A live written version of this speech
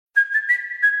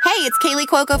it's Kaylee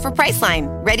Cuoco for Priceline.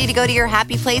 Ready to go to your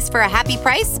happy place for a happy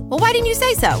price? Well, why didn't you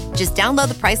say so? Just download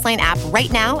the Priceline app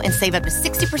right now and save up to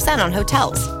 60% on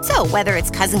hotels. So whether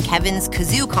it's Cousin Kevin's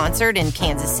Kazoo Concert in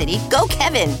Kansas City, go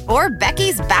Kevin, or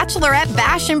Becky's Bachelorette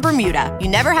Bash in Bermuda, you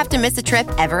never have to miss a trip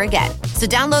ever again. So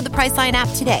download the Priceline app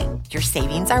today. Your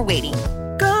savings are waiting.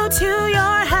 Go to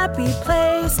your happy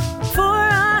place for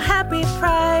a happy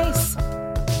price.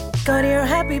 Go to your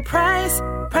happy price,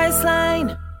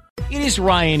 Priceline. It is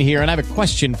Ryan here, and I have a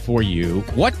question for you.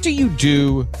 What do you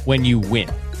do when you win?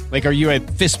 Like, are you a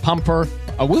fist pumper,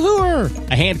 a woo-hooer,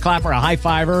 a hand clapper, a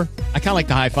high-fiver? I kind of like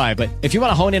the high-five, but if you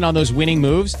want to hone in on those winning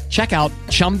moves, check out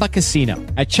Chumba Casino.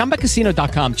 At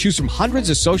ChumbaCasino.com, choose from hundreds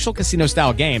of social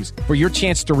casino-style games for your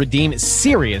chance to redeem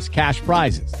serious cash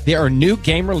prizes. There are new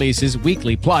game releases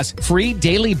weekly, plus free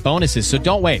daily bonuses, so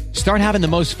don't wait. Start having the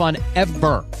most fun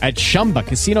ever at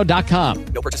ChumbaCasino.com.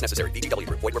 No purchase necessary. VGW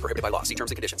Group. Void where prohibited by law. See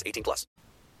terms and conditions. 18+.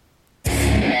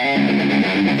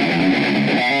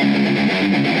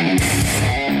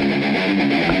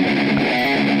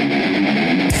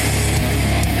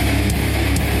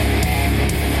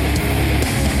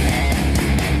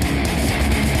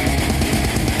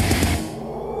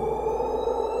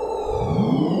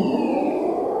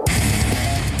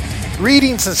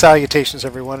 Greetings and salutations,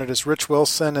 everyone. It is Rich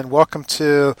Wilson, and welcome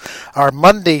to our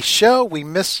Monday show. We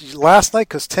missed last night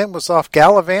because Tim was off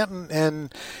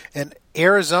gallivanting in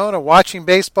Arizona watching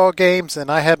baseball games, and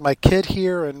I had my kid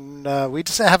here, and we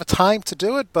just didn't have time to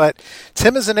do it. But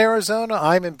Tim is in Arizona,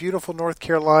 I'm in beautiful North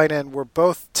Carolina, and we're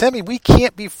both, Timmy, we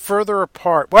can't be further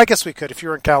apart. Well, I guess we could if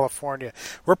you're in California.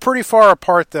 We're pretty far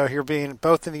apart, though, here being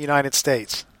both in the United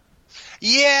States.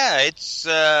 Yeah, it's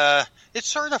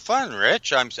sort of fun,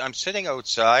 Rich. I'm sitting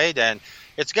outside, and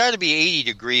it's got to be 80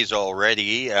 degrees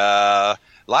already.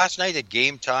 Last night at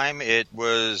game time, it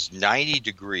was 90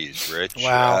 degrees, Rich.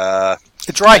 Wow.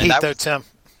 A dry heat, though, Tim.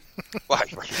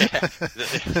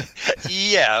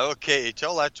 Yeah, okay.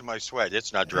 Tell that to my sweat.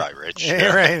 It's not dry, Rich.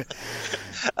 Yeah, right.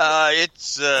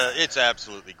 It's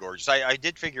absolutely gorgeous. I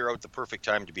did figure out the perfect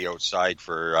time to be outside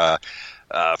for a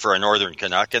Northern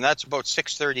Canuck, and that's about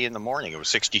 6:30 in the morning. It was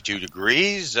 62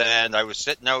 degrees, and I was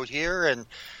sitting out here, and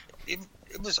it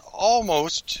was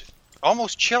almost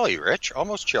chilly, Rich.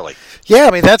 Almost chilly. Yeah,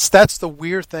 I mean that's the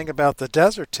weird thing about the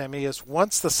desert, Timmy, is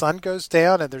once the sun goes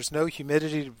down and there's no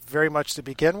humidity very much to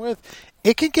begin with,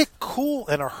 it can get cool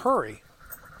in a hurry.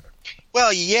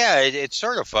 Well, yeah, it's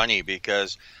sort of funny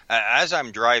because as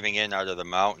I'm driving in out of the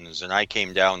mountains, and I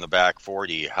came down the back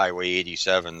 40, Highway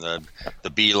 87, the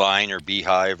Beeline or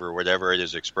Beehive or whatever it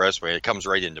is, expressway, it comes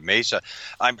right into Mesa.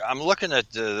 I'm looking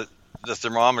at the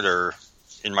thermometer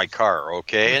in my car,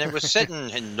 okay, and it was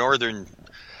sitting in northern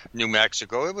New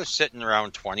Mexico. It was sitting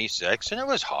around 26, and it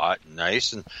was hot and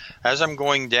nice. And as I'm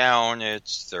going down,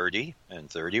 it's 30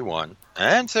 and 31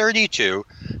 and 32,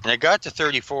 and I got to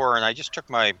 34, and I just took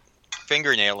my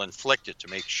fingernail and flicked it to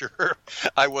make sure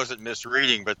I wasn't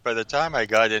misreading. But by the time I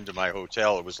got into my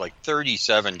hotel, it was like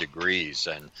 37 degrees,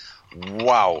 and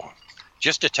wow,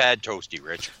 just a tad toasty,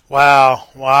 Rich.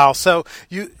 Wow. So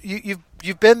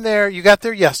you've been there. You got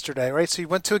there yesterday, right? So you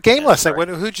went to a game last night.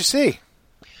 Who'd you see?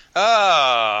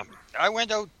 I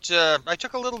went out. I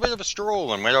took a little bit of a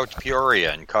stroll and went out to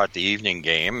Peoria and caught the evening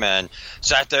game and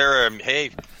sat there.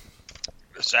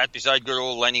 Sat beside good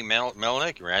old Lenny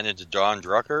Melnick, ran into Don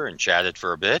Drucker and chatted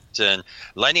for a bit. And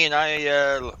Lenny and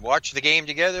I watched the game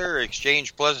together,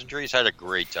 exchanged pleasantries, had a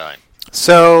great time.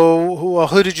 So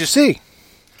who did you see?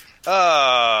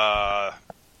 Good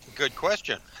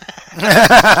question.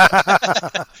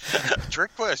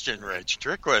 Trick question, Rich.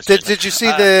 Trick question. Did you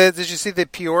see the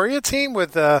Peoria team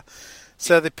with?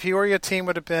 So the Peoria team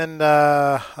would have been.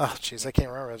 I can't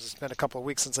remember. It's been a couple of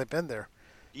weeks since I've been there.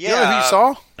 Yeah, you know who you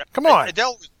saw? Come on.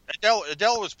 Adele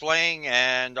was playing,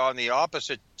 and on the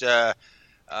opposite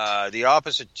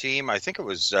team, I think it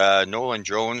was Nolan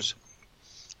Jones,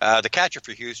 the catcher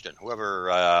for Houston,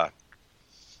 whoever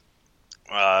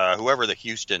the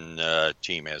Houston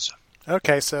team is.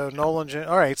 Okay, so Nolan Jones.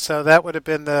 All right, so that would have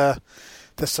been the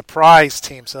surprise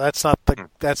team. So that's not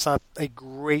a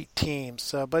great team.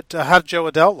 So, but how did Joe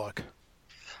Adele look?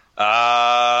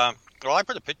 Well, I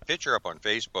put a picture up on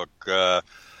Facebook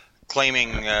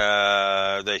claiming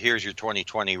that here's your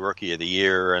 2020 Rookie of the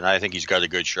Year, and I think he's got a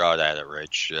good shot at it,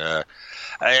 Rich.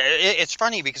 It's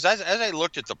funny because as I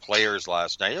looked at the players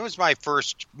last night, it was my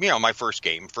first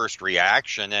game, first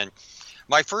reaction, and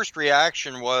my first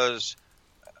reaction was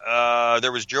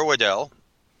there was Joe Adele,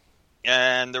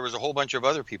 and there was a whole bunch of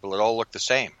other people that all looked the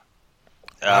same.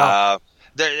 Wow.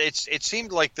 It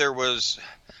seemed like there was.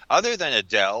 other than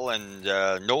Adele and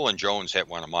Nolan Jones hit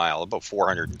one a mile, about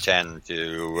 410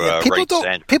 to right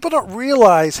center. People don't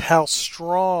realize how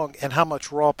strong and how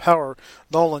much raw power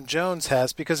Nolan Jones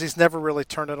has because he's never really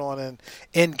turned it on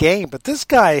in game. But this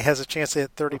guy has a chance to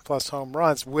hit 30-plus home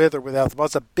runs with or without the ball.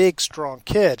 It's a big, strong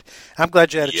kid. I'm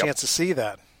glad you had a chance to see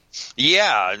that.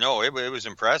 Yeah, no, it was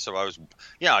impressive. I was,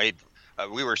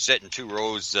 we were sitting two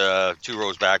rows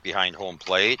back behind home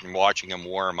plate and watching him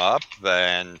warm up,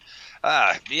 and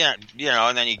and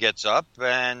then he gets up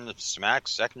and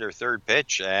smacks second or third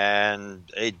pitch, and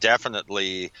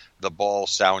the ball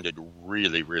sounded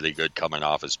really, really good coming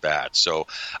off his bat. So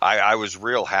I was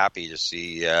real happy to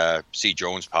see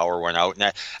Jones' power went out,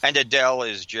 and Adele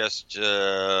is just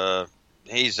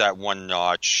he's that one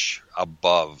notch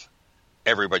above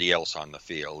everybody else on the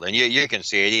field, and you can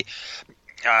see it.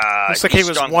 Looks like he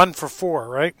was 1 for 4,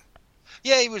 right?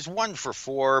 Yeah, he was 1 for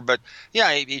 4, but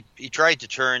he tried to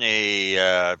turn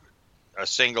a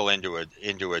single into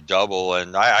a double,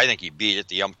 and I think he beat it.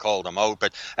 The ump called him out,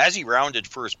 but as he rounded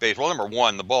first base, well, number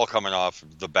one, the ball coming off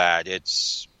the bat,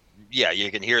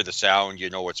 you can hear the sound,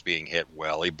 you know it's being hit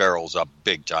well. He barrels up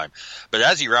big time, but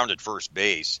as he rounded first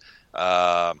base,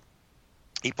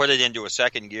 he put it into a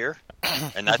second gear.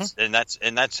 And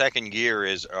that second gear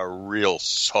is a real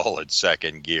solid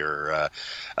second gear.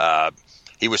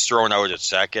 He was thrown out at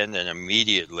second and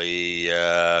immediately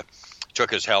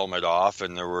took his helmet off,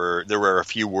 and there were a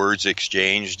few words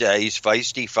exchanged. He's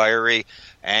feisty, fiery,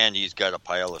 and he's got a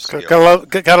pile of skill.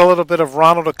 Got a little bit of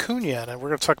Ronald Acuna, and we're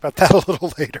going to talk about that a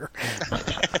little later.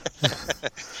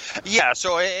 Yeah,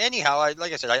 so anyhow,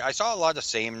 like I said, I saw a lot of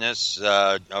sameness.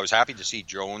 I was happy to see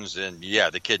Jones, and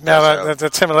the kid.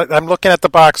 That's him. I'm looking at the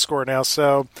box score now.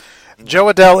 So Joe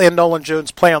Adele and Nolan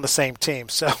Jones play on the same team.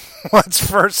 So let's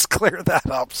first clear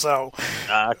that up. So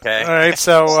okay, all right.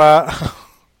 So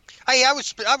I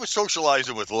was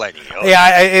socializing with Lenny.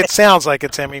 Yeah, it sounds like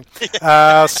it, Timmy.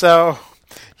 So.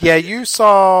 Yeah, you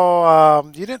saw.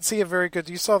 You didn't see a very good.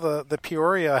 You saw the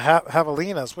Peoria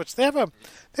Javelinas, which they have a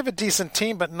decent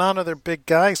team, but none of their big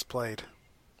guys played.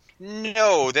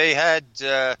 No, they had.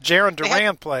 Jaron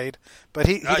Duran played, but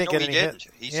he didn't get any hit.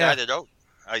 He sat it out.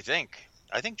 I think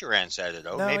Duran sat it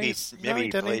out. No, maybe he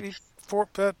played.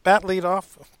 Bat lead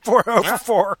off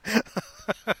 4-0-4.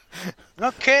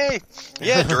 Okay.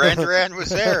 Yeah, Duran was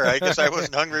there. I guess I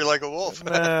wasn't hungry like a wolf.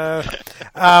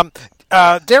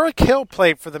 Derek Hill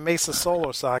played for the Mesa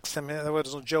Solo Sox. I mean, that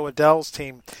was Joe Adele's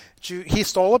team. He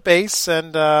stole a base,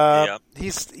 and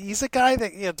he's a guy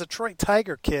that Detroit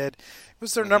Tiger kid. He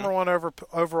was their number one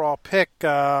overall pick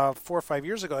 4 or 5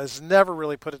 years ago. Has never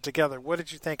really put it together. What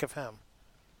did you think of him?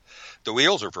 The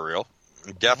wheels are for real.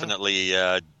 Definitely,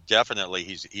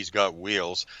 he's got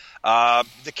wheels.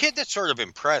 The kid that sort of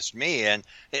impressed me, and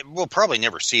we'll probably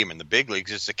never see him in the big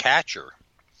leagues, is the catcher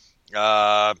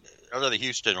out of the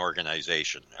Houston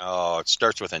organization. Oh, it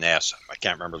starts with an S. I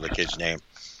can't remember the kid's name.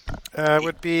 It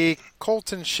would be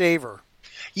Colton Shaver.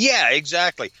 Yeah,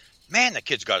 exactly. Man, the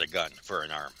kid's got a gun for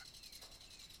an arm.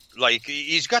 Like,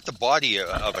 he's got the body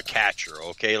of a catcher,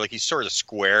 okay? Like, he's sort of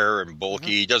square and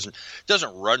bulky. He doesn't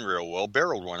run real well.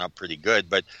 Barreled one up pretty good,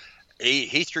 but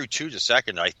he threw 2 to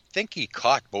second. I think he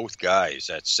caught both guys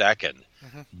at second.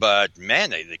 But, man,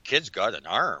 the kid's got an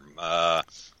arm.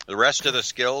 The rest of the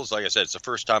skills, like I said, it's the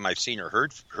first time I've seen or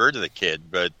heard of the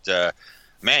kid, but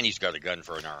man, he's got a gun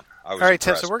for an arm. All right,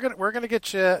 Tim. So we're gonna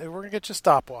get you a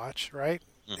stopwatch, right?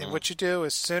 And what you do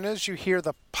as soon as you hear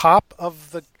the pop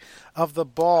of the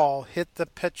ball hit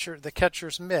the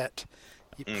catcher's mitt,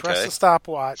 you press the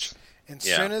stopwatch, and as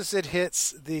soon as it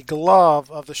hits the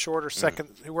glove of the short or second,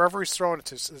 whoever he's throwing it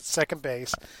to, second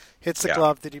base, hits the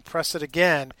glove, then you press it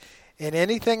again. And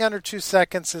anything under 2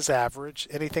 seconds is average.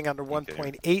 Anything under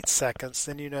 1.8 seconds,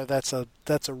 then you know that's a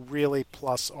really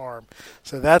plus arm.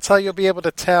 So that's how you'll be able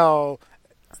to tell,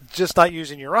 just not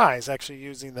using your eyes, actually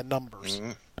using the numbers.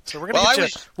 So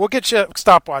we'll get you a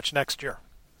stopwatch next year.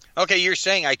 Okay, you're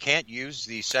saying I can't use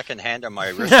the second hand on my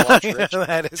wristwatch, Rich?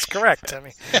 That is correct,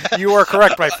 Timmy. You are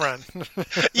correct, my friend.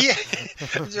 Yeah.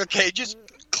 Okay, just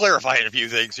clarifying a few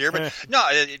things here, but no.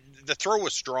 The throw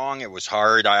was strong. It was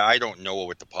hard. I don't know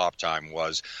what the pop time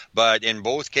was, but in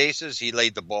both cases, he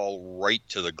laid the ball right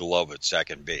to the glove at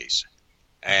second base,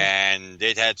 and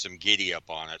it had some giddy up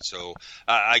on it. So,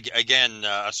 again,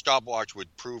 a stopwatch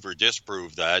would prove or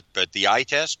disprove that, but the eye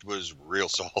test was real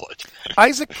solid.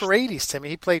 Isaac Paredes, Timmy,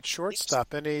 he played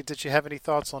shortstop. Did you have any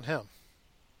thoughts on him?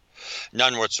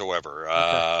 None whatsoever.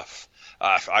 Okay.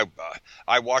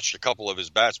 I watched a couple of his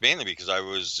bats mainly because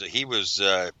he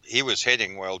was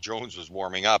hitting while Jones was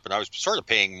warming up, and I was sort of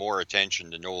paying more attention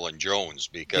to Nolan Jones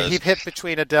because he hit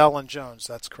between Adele and Jones.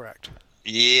 That's correct.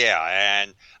 Yeah,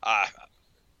 and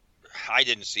I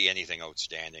didn't see anything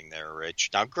outstanding there,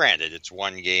 Rich. Now, granted, it's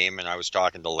one game, and I was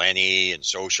talking to Lenny and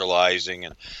socializing,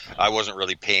 and I wasn't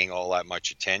really paying all that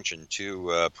much attention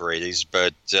to Paredes,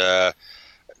 but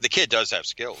the kid does have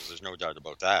skills. There's no doubt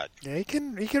about that. Yeah, he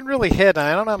can really hit.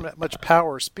 I don't know how much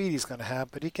power or speed he's going to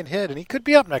have, but he can hit, and he could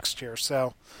be up next year.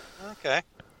 So, okay.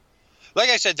 Like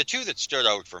I said, the two that stood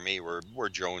out for me were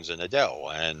Jones and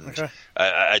Adele, and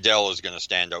Adele is going to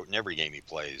stand out in every game he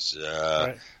plays.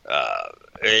 Right.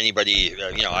 Anybody,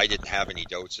 I didn't have any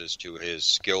doubts as to his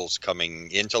skills coming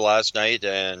into last night,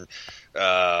 and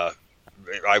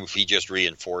he just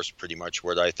reinforced pretty much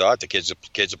what I thought. The kid's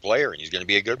a player, and he's going to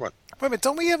be a good one. Wait a minute,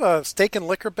 don't we have a steak and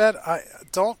liquor bet? I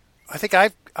think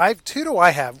two do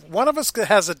I have. One of us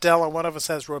has Adele, and one of us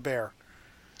has Robert.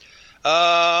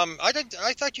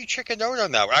 I thought you chickened out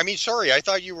on that one. I mean, sorry, I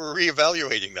thought you were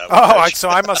reevaluating that one. Oh, so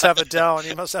I must have Adele, and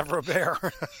you must have Robert.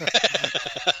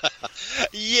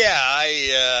 Yeah,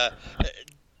 I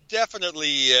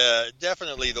definitely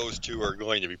those two are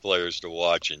going to be players to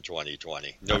watch in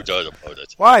 2020. No doubt about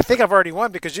it. Well, I think I've already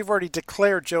won because you've already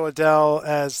declared Joe Adele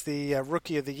as the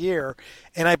Rookie of the Year,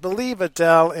 and I believe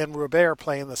Adele and Robert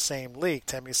play in the same league,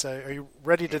 Timmy. So are you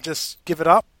ready to just give it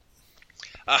up?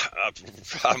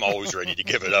 I'm always ready to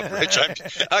give it up, Rich.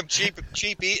 I'm cheap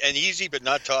and easy, but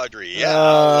not tawdry.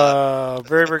 Yeah.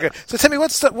 Very, very good. So, Timmy,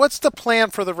 what's the plan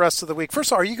for the rest of the week?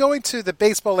 First of all, are you going to the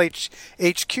Baseball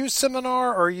HQ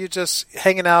seminar, or are you just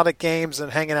hanging out at games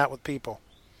and hanging out with people?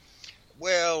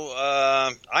 Well,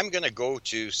 I'm going to go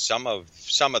to some of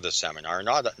the seminar,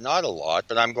 not a lot,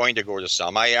 but I'm going to go to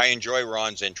some. I enjoy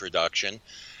Ron's introduction.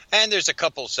 And there's a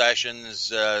couple sessions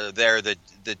there that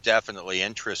definitely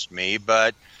interest me,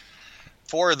 but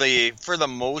for the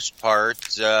most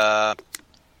part, I'm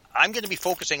going to be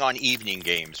focusing on evening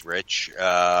games, Rich.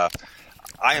 I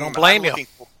don't blame you.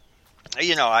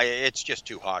 It's just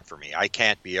too hot for me. I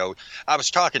can't be out.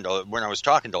 When I was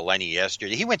talking to Lenny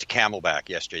yesterday, he went to Camelback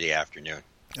yesterday afternoon.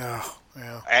 Oh,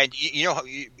 yeah. And he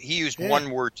used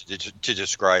one word to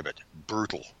describe it: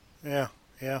 brutal. Yeah.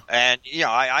 Yeah. And,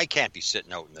 I can't be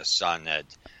sitting out in the sun at,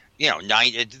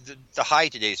 90. The high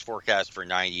today is forecast for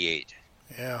 98.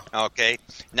 Yeah. Okay.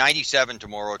 97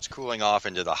 tomorrow. It's cooling off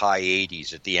into the high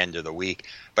 80s at the end of the week.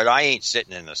 But I ain't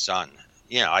sitting in the sun.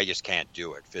 I just can't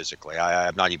do it physically.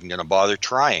 I'm not even going to bother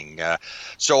trying.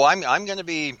 So I'm going to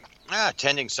be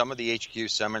attending some of the HQ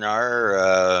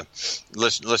seminar,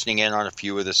 listening in on a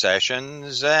few of the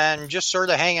sessions, and just sort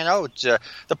of hanging out.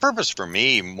 The purpose for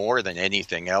me, more than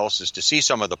anything else, is to see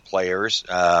some of the players.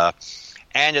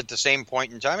 And at the same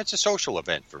point in time, it's a social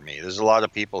event for me. There's a lot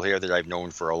of people here that I've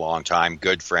known for a long time,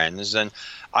 good friends, and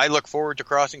I look forward to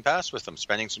crossing paths with them,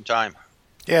 spending some time.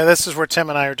 Yeah, this is where Tim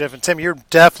and I are different. Tim, you're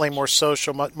definitely more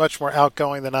social, much more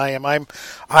outgoing than I am.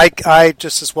 I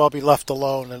just as well be left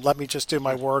alone and let me just do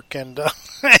my work. And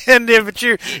but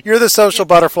you're the social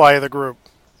butterfly of the group.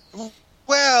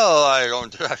 Well, I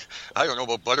don't know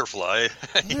about butterfly.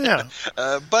 Yeah.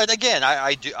 But again,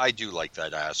 I do like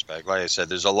that aspect. Like I said,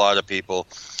 there's a lot of people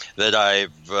that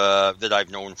I've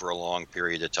known for a long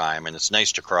period of time, and it's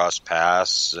nice to cross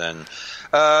paths and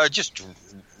just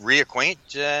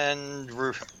reacquaint and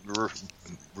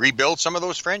rebuild some of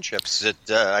those friendships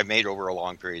that I've made over a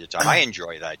long period of time. I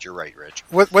enjoy that. You're right, Rich.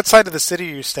 What side of the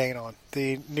city are you staying on?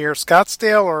 The near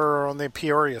Scottsdale or on the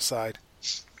Peoria side?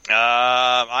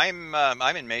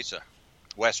 I'm in Mesa,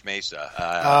 West Mesa,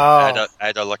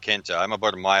 at a La Quinta. I'm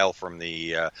about a mile from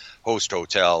the host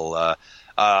hotel.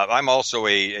 I'm also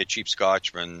a cheap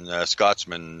Scotsman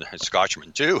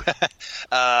too,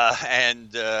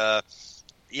 and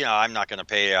I'm not going to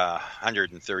pay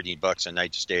 $130 a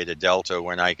night to stay at a Delta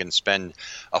when I can spend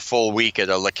a full week at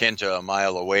a La Quinta a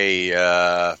mile away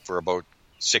for about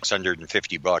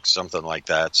 $650, something like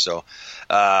that. So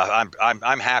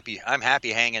I'm happy. I'm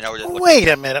happy hanging out at. Wait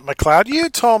a minute, McLeod. You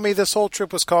told me this whole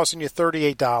trip was costing you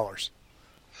 $38.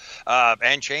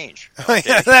 And change.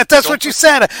 Okay. That's what you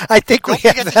said. I think we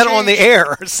have that on the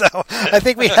air. So I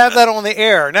think we have that on the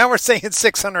air. Now we're saying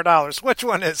 $600. Which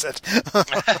one is it?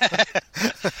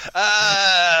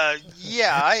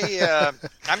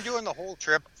 I'm doing the whole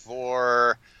trip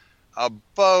for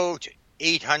about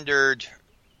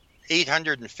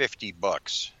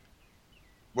 $850,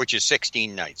 which is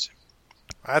 16 nights.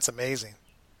 That's amazing.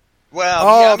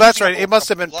 Well, that's right. It must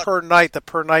have been per night, the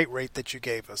per night rate that you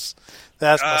gave us.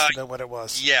 That must have been what it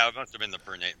was. Yeah, it must have been the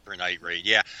per night rate.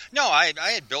 Yeah. No, I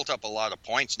had built up a lot of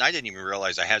points, and I didn't even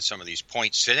realize I had some of these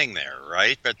points sitting there,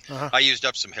 right? But I used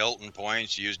up some Hilton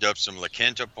points, used up some La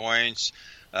Quinta points,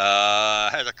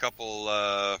 had a couple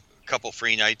couple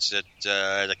free nights at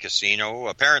a casino.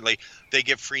 Apparently, they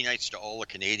give free nights to all the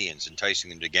Canadians, enticing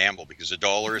them to gamble because the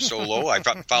dollar is so low. I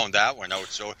found that one out.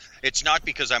 So it's not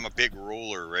because I'm a big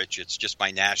roller, Rich. It's just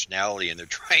my nationality, and they're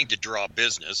trying to draw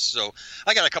business. So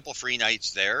I got a couple free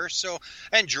nights there. So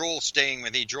and Joel staying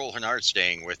with me, Joel Hennard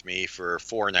staying with me for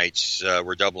 4 nights.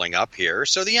 We're doubling up here.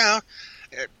 So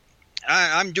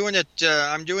I'm doing it.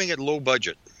 I'm doing it low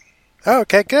budget.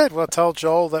 Okay, good. Well, tell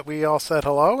Joel that we all said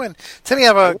hello. And Timmy,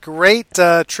 have a great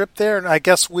trip there. And I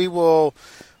guess we'll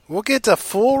get a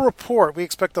full report. We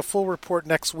expect a full report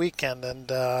next weekend.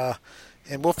 And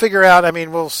we'll figure out,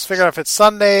 we'll figure out if it's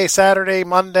Sunday, Saturday,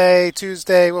 Monday,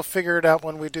 Tuesday. We'll figure it out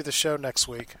when we do the show next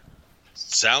week.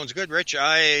 Sounds good, Rich.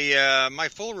 My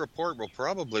full report will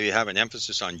probably have an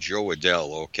emphasis on Joe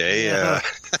Adell, okay? Yeah.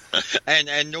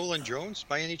 And Nolan Jones,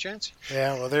 by any chance?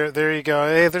 Yeah, well, there you go.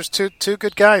 Hey, there's two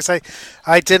good guys.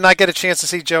 I did not get a chance to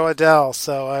see Joe Adell,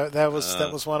 so that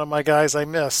was one of my guys I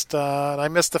missed. And I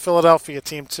missed the Philadelphia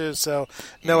team, too, so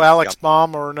no Alex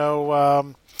Baum or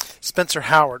no Spencer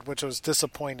Howard, which I was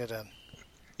disappointed in.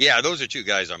 Yeah, those are 2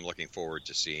 guys I'm looking forward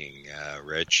to seeing,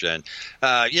 Rich. And,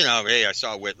 hey, I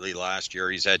saw Whitley last year.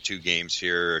 He's had 2 games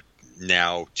here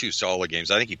now, 2 solid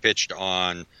games. I think he pitched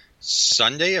on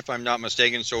Sunday, if I'm not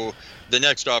mistaken. So the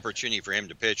next opportunity for him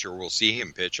to pitch, or we'll see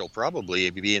him pitch, will probably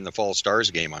be in the Fall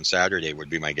Stars game on Saturday, would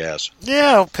be my guess.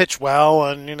 Yeah, he'll pitch well,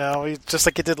 and, just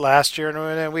like he did last year.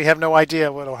 And we have no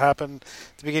idea what will happen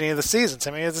at the beginning of the season.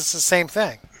 It's the same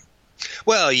thing.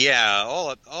 Well, yeah,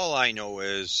 all I know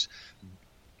is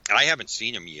I haven't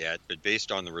seen him yet, but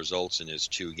based on the results in his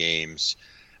 2 games,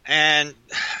 and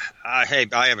hey,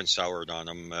 I haven't soured on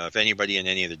him. If anybody in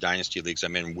any of the dynasty leagues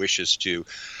I'm in wishes to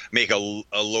make a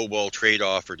lowball trade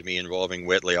offer to me involving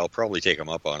Whitley, I'll probably take him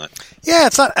up on it. Yeah,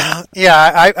 it's not.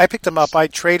 Yeah, I picked him up. I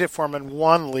traded for him in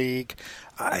 1 league.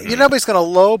 Nobody's going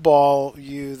to lowball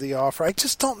you the offer. I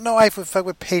just don't know if I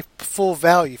would pay full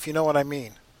value, if you know what I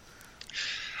mean.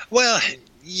 Well,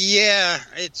 yeah,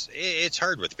 it's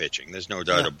hard with pitching. There's no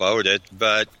doubt about it.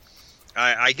 But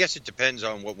I guess it depends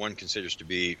on what one considers to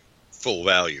be full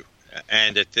value.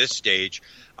 And at this stage,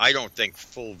 I don't think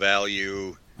full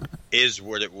value is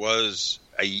what it was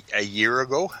a year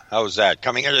ago. How's that?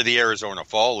 Coming out of the Arizona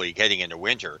Fall League, heading into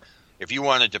winter, if you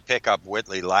wanted to pick up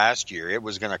Whitley last year, it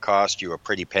was going to cost you a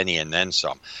pretty penny and then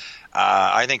some.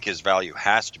 I think his value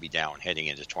has to be down heading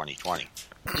into 2020.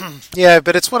 Yeah,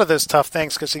 but it's one of those tough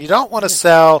things because you don't want to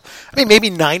sell.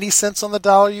 Maybe 90 cents on the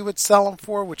dollar you would sell him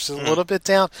for, which is a little bit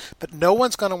down, but no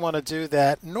one's going to want to do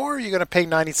that, nor are you going to pay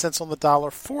 90 cents on the dollar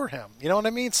for him. You know what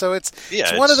I mean? So it's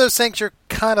one of those things you're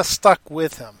kind of stuck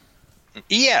with him.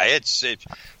 Yeah, it's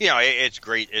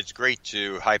great. It's great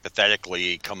to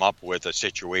hypothetically come up with a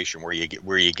situation where you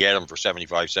get him for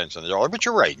 75 cents on the dollar, but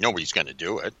you're right. Nobody's going to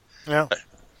do it. Yeah.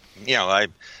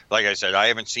 Like I said, I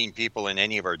haven't seen people in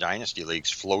any of our dynasty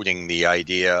leagues floating the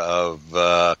idea of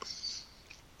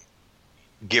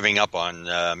giving up on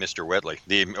Mr. Whitley.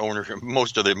 The owner,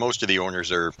 most of the owners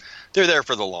they're there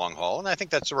for the long haul, and I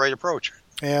think that's the right approach.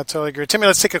 Yeah, I totally agree. Timmy,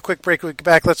 let's take a quick break. We'll get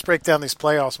back. Let's break down these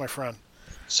playoffs, my friend.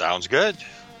 Sounds good.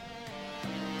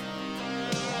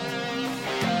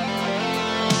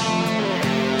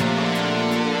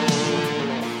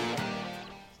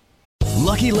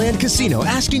 Lucky Land Casino,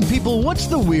 asking people, what's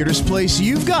the weirdest place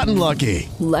you've gotten lucky?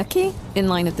 Lucky? In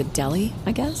line at the deli,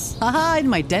 I guess? Aha, in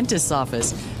my dentist's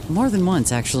office. More than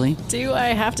once, actually. Do I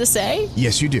have to say?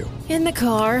 Yes, you do. In the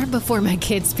car before my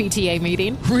kids' PTA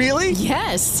meeting. Really?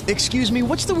 Yes. Excuse me,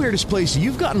 what's the weirdest place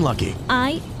you've gotten lucky?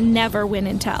 I never win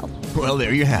and tell. Well,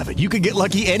 there you have it. You can get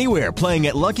lucky anywhere, playing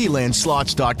at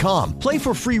LuckyLandSlots.com. Play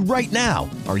for free right now.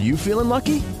 Are you feeling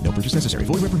lucky? No purchase necessary.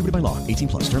 Void where prohibited by law.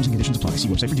 18+. Terms and conditions apply. See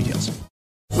website for details.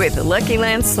 With the Lucky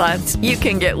Land Slots, you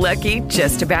can get lucky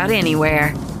just about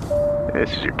anywhere.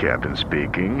 This is your captain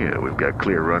speaking. We've got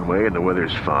clear runway and the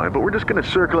weather's fine, but we're just going to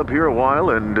circle up here a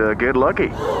while and get lucky.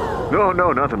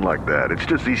 No, nothing like that. It's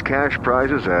just these cash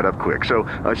prizes add up quick. So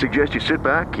I suggest you sit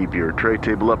back, keep your tray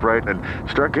table upright, and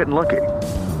start getting lucky.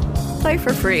 Play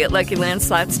for free at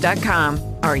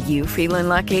LuckyLandSlots.com. Are you feeling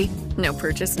lucky? No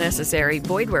purchase necessary.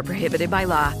 Void where prohibited by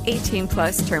law.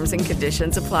 18+ terms and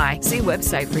conditions apply. See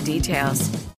website for details.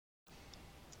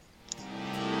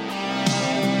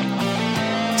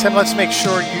 Tim, let's make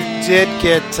sure you did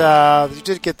get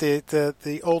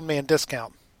the old man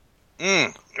discount.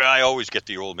 I always get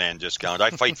the old man discount. I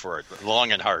fight for it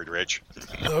long and hard, Rich.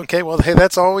 Okay, well, hey,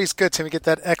 that's always good, Tim. You get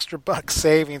that extra buck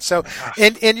saving. So,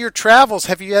 in your travels,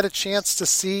 have you had a chance to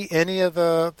see any of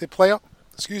the playoff?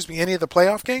 Any of the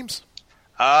playoff games?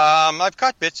 I've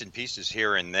caught bits and pieces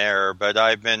here and there, but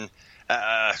I've been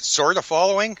sort of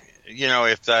following.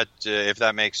 if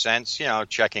that makes sense,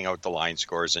 checking out the line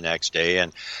scores the next day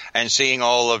and seeing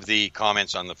all of the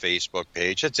comments on the Facebook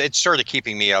page, it's sort of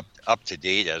keeping me up to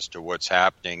date as to what's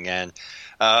happening. And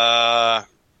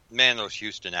man, those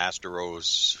Houston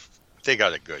Astros, they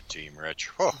got a good team, Rich.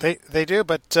 Oh. They do,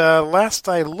 but last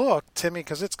I looked, Timmy,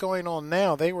 because it's going on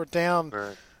now, they were down.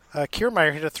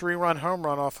 Kiermaier hit a 3-run home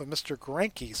run off of Mr.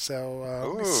 Greinke.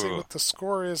 So let me see what the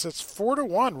score is. It's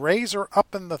 4-1. Rays are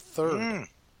up in the third.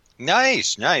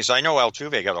 Nice. I know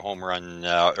Altuve got a home run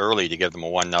early to give them a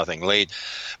 1-0 lead.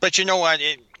 But you know what?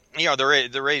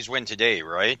 The Rays win today,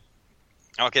 right?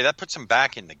 Okay, that puts them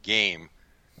back in the game.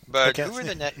 But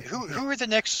who are the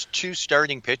next two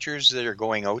starting pitchers that are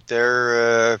going out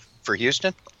there for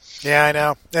Houston? Yeah, I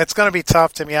know. It's going to be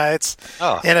tough, Tim. Yeah, it's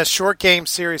in a short game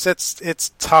series.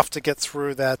 It's tough to get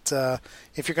through that.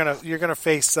 If you're gonna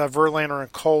face Verlander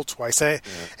and Cole twice,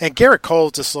 and Garrett Cole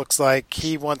just looks like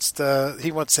he wants to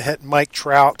hit Mike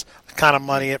Trout kind of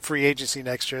money at free agency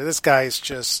next year. This guy is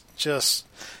just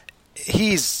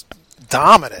he's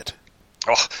dominant.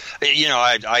 Oh,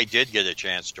 I did get a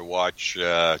chance to watch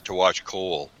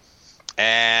Cole,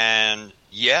 and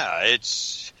yeah,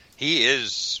 he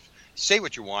is. Say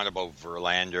what you want about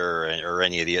Verlander or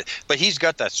any of the, but he's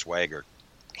got that swagger.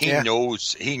 He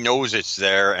knows it's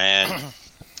there, and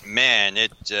man,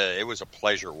 it was a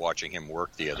pleasure watching him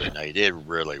work the other night. It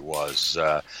really was.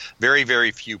 Very, very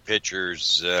few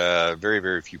pitchers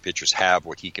have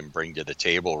what he can bring to the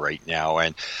table right now.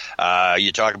 And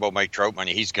you talk about Mike Trout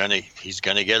money. He's gonna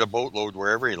get a boatload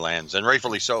wherever he lands, and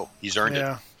rightfully so. He's earned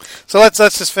it. So let's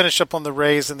just finish up on the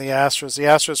Rays and the Astros. The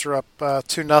Astros are up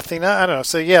 2-0. I don't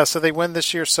know. So they win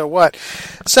this year. So what?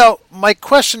 So my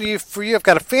question for you, I've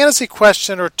got a fantasy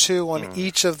question or two on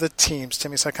each of the teams,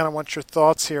 Timmy. So I kind of want your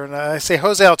thoughts here. And I say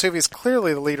Jose Altuve is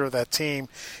clearly the leader of that team.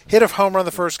 Hit a home run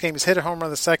the first game. He's hit a home run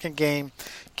the second game.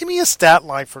 Give me a stat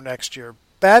line for next year.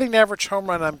 Batting average, home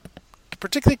run. I'm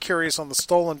particularly curious on the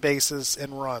stolen bases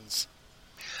and runs.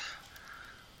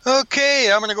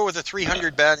 Okay, I'm going to go with a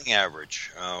 300 batting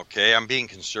average. Okay, I'm being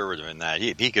conservative in that.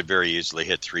 He could very easily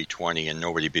hit 320 and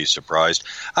nobody be surprised.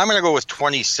 I'm going to go with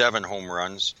 27 home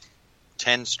runs,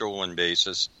 10 stolen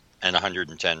bases, and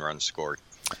 110 runs scored.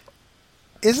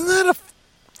 Isn't that a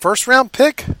first-round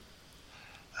pick?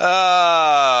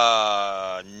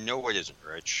 No, it isn't,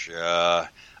 Rich.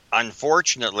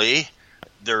 Unfortunately,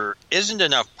 there isn't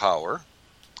enough power,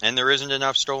 and there isn't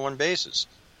enough stolen bases.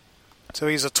 So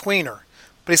he's a tweener.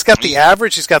 But he's got the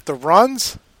average. He's got the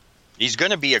runs. He's going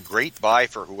to be a great buy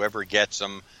for whoever gets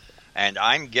him, and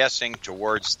I'm guessing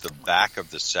towards the back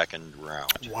of the second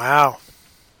round. Wow.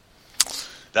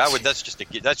 That's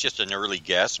just an early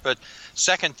guess, but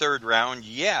second, third round,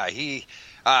 yeah. And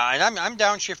I'm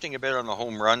downshifting a bit on the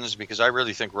home runs because I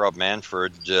really think Rob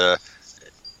Manfred.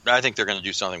 I think they're going to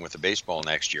do something with the baseball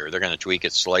next year. They're going to tweak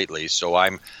it slightly, so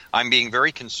I'm being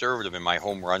very conservative in my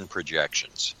home run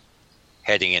projections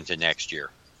heading into next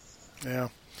year. Yeah.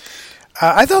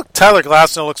 I thought Tyler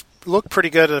Glasnow looked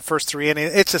pretty good at the first three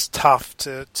innings. It's just tough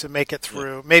to make it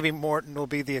through. Yeah. Maybe Morton will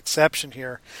be the exception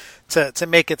here to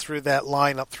make it through that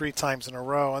lineup 3 times in a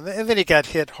row. And then he got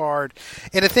hit hard.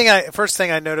 And first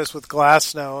thing I noticed with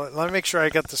Glasnow, let me make sure I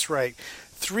got this right.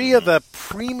 3 of the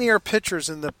premier pitchers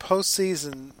in the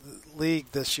postseason league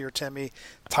this year, Timmy,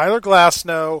 Tyler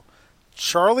Glasnow,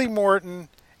 Charlie Morton,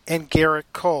 and Garrett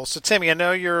Cole. So, Timmy, I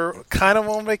know you're kind of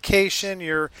on vacation.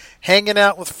 You're hanging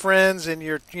out with friends, and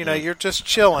you're just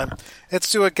chilling.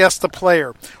 Let's do a guess the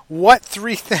player. What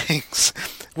 3 things?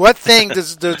 What thing do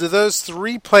those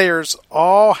 3 players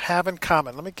all have in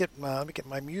common? Let me get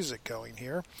my music going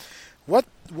here. What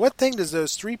thing does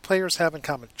those 3 players have in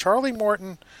common? Charlie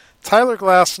Morton, Tyler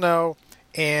Glasnow,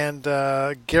 and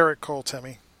Garrett Cole.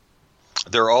 Timmy.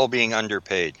 They're all being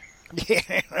underpaid.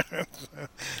 Yeah,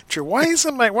 true. Why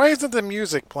isn't the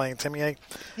music playing, Timmy? I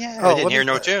didn't hear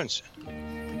no tunes.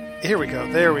 Here we go.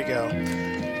 There we go.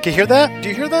 Can you hear that? Do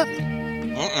you hear that?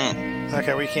 Mm-mm.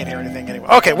 Okay, we can't hear anything anyway.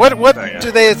 Okay, what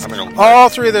do they? All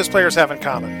 3 of those players have in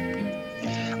common?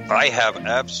 I have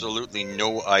absolutely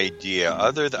no idea.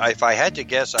 Other than if I had to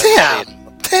guess, I'd say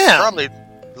probably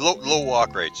low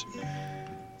walk rates.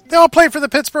 They all play for the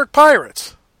Pittsburgh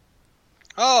Pirates.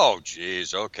 Oh,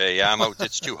 geez. Okay, yeah, I'm out.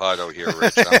 It's too hot out here,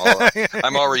 Rich.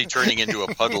 I'm already turning into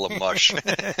a puddle of mush.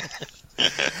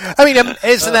 I mean,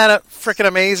 isn't that freaking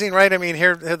amazing, right? I mean,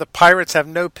 here the Pirates have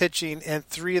no pitching, and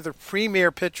 3 of the premier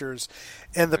pitchers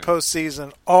in the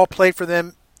postseason all play for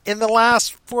them in the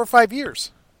last 4 or 5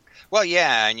 years. Well,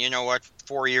 yeah, and you know what?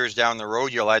 4 years down the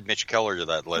road, you'll add Mitch Keller to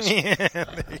that list. Yeah,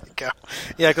 there you go.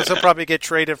 Yeah, because he'll probably get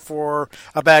traded for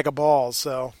a bag of balls,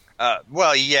 so...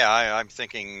 Well, yeah, I'm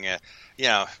thinking,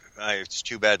 it's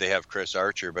too bad they have Chris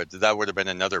Archer, but that would have been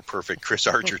another perfect Chris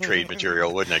Archer trade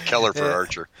material, wouldn't it? Keller for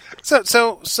Archer.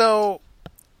 So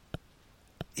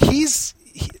he's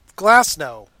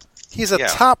Glasnow. He's a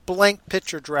top blank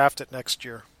pitcher drafted next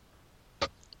year.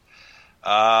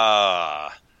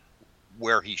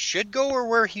 Where he should go or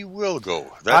where he will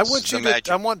go? I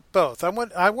want both.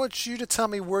 I want you to tell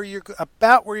me where you're going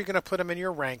to put him in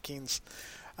your rankings,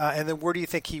 and then where do you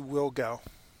think he will go?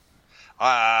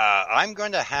 I'm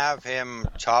going to have him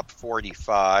top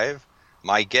 45.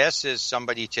 My guess is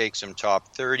somebody takes him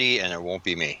top 30, and it won't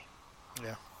be me.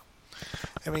 Yeah.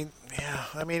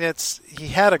 He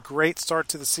had a great start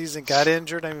to the season, got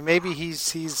injured. I mean, maybe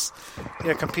he's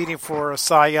competing for a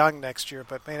Cy Young next year,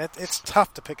 but man, it's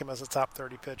tough to pick him as a top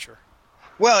 30 pitcher.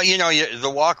 Well,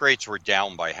 the walk rates were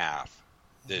down by half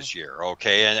this year,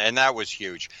 okay, and that was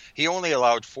huge. He only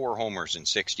allowed 4 homers in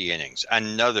 60 innings,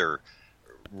 another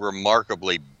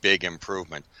remarkably big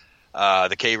improvement.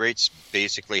 The K rates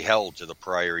basically held to the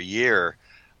prior year,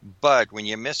 but when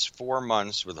you miss 4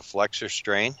 months with a flexor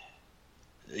strain,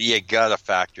 you got to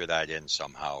factor that in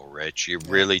somehow, Rich. You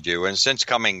really do. And since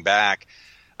coming back,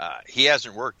 he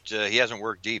hasn't worked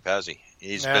deep, has he?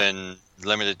 He's been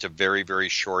limited to very, very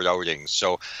short outings.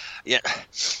 So,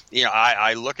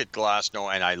 I look at Glasnow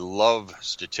and I love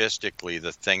statistically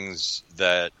the things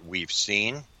that we've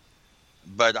seen,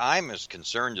 but I'm as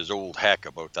concerned as old heck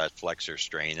about that flexor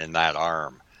strain in that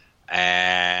arm.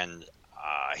 And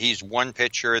he's one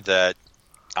pitcher that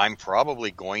I'm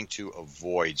probably going to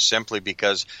avoid simply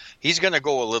because he's going to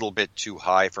go a little bit too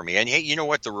high for me. And hey, you know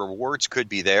what? The rewards could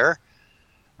be there.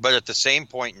 But at the same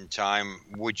point in time,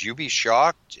 would you be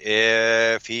shocked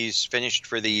if he's finished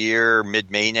for the year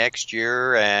mid-May next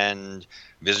year and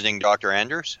visiting Dr.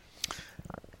 Andrews?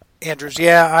 Andrews,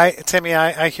 yeah. Timmy,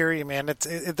 I hear you, man.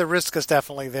 The risk is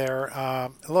definitely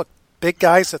there. Look, big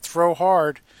guys that throw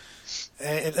hard.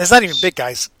 It's not even big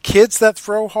guys. Kids that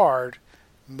throw hard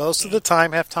most of the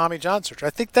time have Tommy John surgery.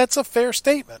 I think that's a fair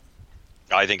statement.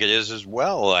 I think it is as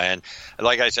well. And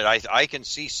like I said, I can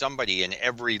see somebody in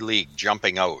every league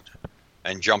jumping out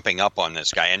and jumping up on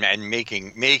this guy and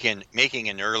making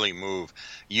an early move,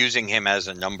 using him as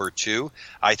a number 2.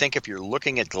 I think if you're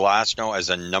looking at Glasnow as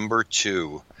a number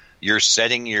 2, you're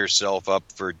setting yourself up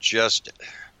for just,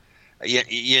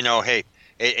 hey,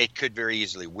 it could very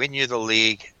easily win you the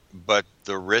league, but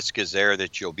the risk is there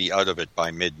that you'll be out of it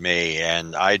by mid-May,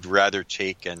 and I'd rather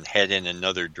take and head in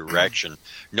another direction,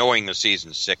 knowing the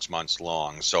season's 6 months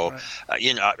long. So,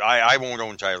 I won't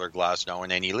own Tyler Glasnow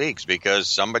in any leagues because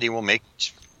somebody will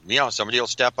somebody will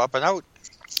step up and out.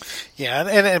 Yeah,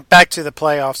 and back to the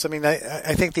playoffs. I mean,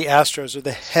 I think the Astros are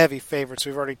the heavy favorites.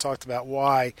 We've already talked about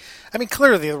why. I mean,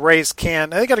 clearly the Rays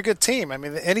they got a good team. I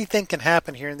mean, anything can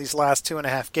happen here in these last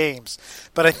 2.5 games.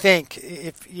 But I think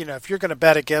if you're going to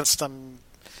bet against them,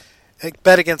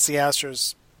 bet against the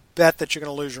Astros, bet that you're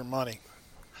going to lose your money.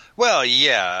 Well,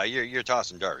 yeah, you're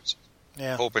tossing darts.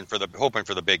 Yeah. Hoping for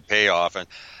the big payoff. And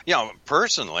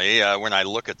personally, when I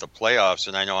look at the playoffs,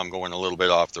 and I know I'm going a little bit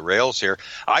off the rails here,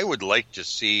 I would like to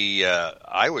see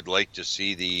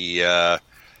the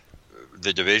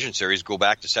division series go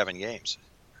back to 7 games.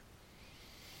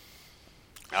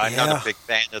 I'm not a big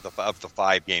fan of the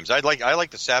 5 games. I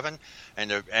like the 7,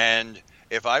 and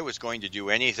if I was going to do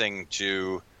anything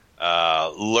to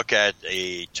look at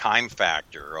a time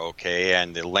factor, okay,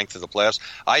 and the length of the playoffs,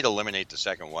 I'd eliminate the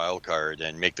second wild card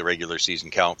and make the regular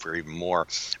season count for even more.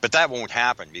 But that won't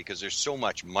happen because there's so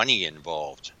much money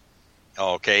involved,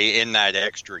 okay, in that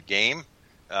extra game.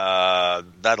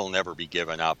 That'll never be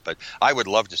given up. But I would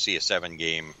love to see a 7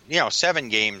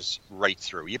 games right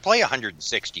through. You play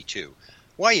 162.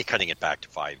 Why are you cutting it back to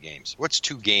 5 games? What's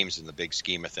 2 games in the big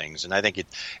scheme of things? And I think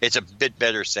it's a bit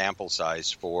better sample size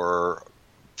for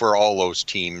all those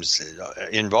teams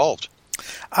involved.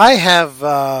 I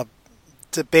have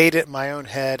debated in my own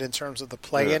head in terms of the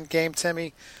play-in game,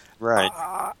 Timmy. Right.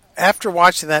 After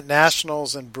watching that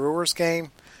Nationals and Brewers game,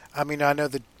 I mean, I know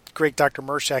the great Dr.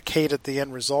 Mershak hated the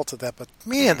end result of that, but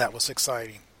man, that was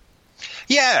exciting.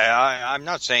 Yeah, I'm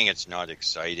not saying it's not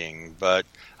exciting, but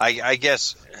I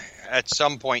guess at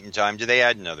some point in time, do they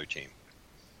add another team?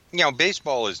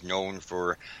 Baseball is known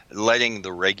for letting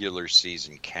the regular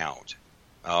season count.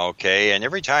 Okay, and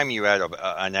every time you add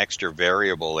an extra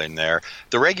variable in there,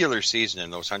 the regular season in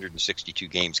those 162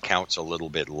 games counts a little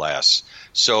bit less.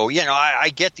 So, I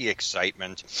get the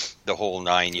excitement, the whole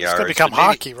 9 yards. It's going to become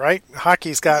hockey, right?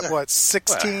 Hockey's got,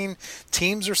 16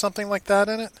 teams or something like that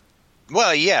in it?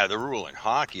 Well, yeah, the rule in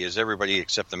hockey is everybody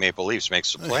except the Maple Leafs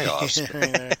makes the playoffs.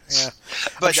 Yeah.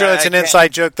 But I'm sure that's an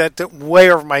inside joke that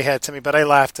way over my head to me, but I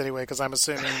laughed anyway because I'm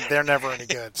assuming they're never any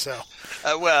good. So,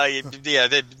 well, yeah,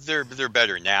 they're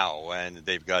better now, and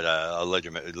they've got a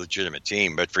legitimate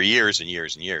team. But for years and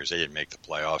years and years, they didn't make the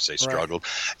playoffs. They struggled.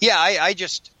 Right. Yeah,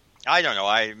 I don't know.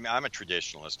 I'm a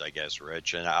traditionalist, I guess,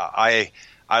 Rich, and I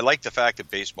like the fact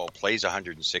that baseball plays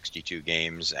 162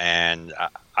 games, and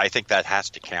I think that has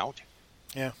to count.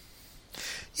 Yeah.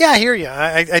 Yeah, I hear you.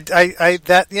 I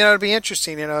that it'd be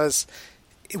interesting.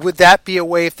 Would that be a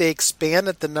way if they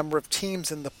expanded the number of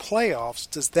teams in the playoffs?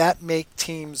 Does that make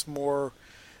teams more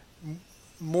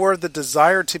the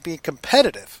desire to be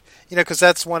competitive? Because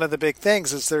that's one of the big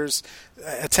things is there's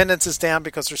attendance is down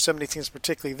because there's so many teams,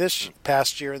 particularly this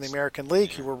past year in the American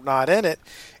League, who were not in it.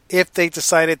 If they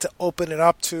decided to open it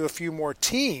up to a few more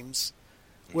teams,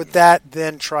 would that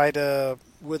then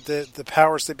would the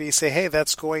powers that be say, hey,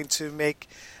 that's going to make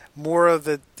more of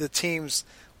the teams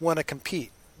want to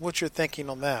compete? What's your thinking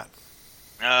on that?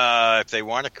 If they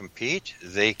want to compete,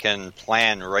 they can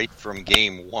plan right from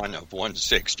game 1 of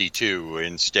 162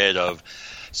 instead of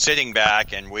sitting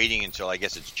back and waiting until I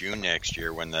guess it's June next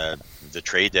year when the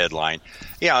trade deadline.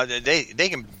 They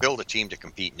can build a team to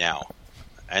compete now.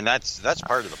 And that's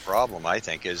part of the problem, I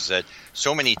think, is that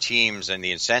so many teams and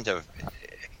the incentive,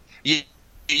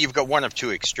 you've got one of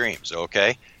two extremes,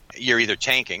 okay? You're either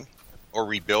tanking or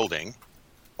rebuilding,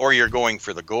 or you're going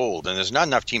for the gold. And there's not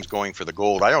enough teams going for the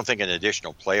gold. I don't think an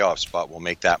additional playoff spot will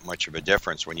make that much of a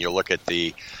difference when you look at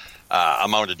the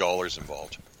amount of dollars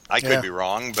involved. I could be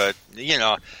wrong, but,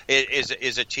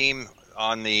 is a team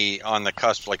on the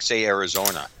cusp, like, say,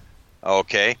 Arizona,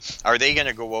 okay? Are they going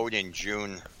to go out in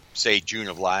June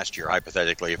of last year,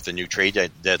 hypothetically, if the new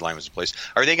trade deadline was in place?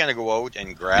 Are they going to go out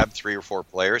and grab 3 or 4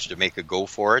 players to make a go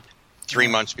for it 3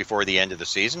 months before the end of the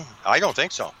season? I don't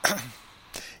think so.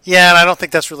 Yeah, and I don't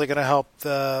think that's really going to help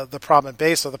the problem in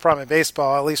baseball. The problem in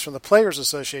baseball, at least from the Players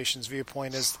Association's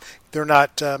viewpoint, is they're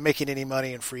not making any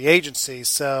money in free agency.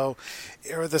 So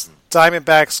are the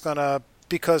Diamondbacks going to,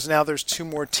 because now there's 2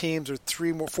 more teams or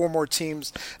 4 more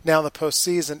teams now in the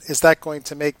postseason, is that going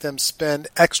to make them spend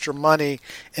extra money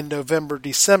in November,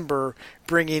 December,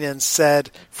 bringing in said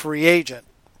free agent?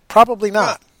 Probably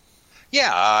not.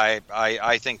 Yeah,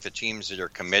 I think the teams that are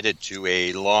committed to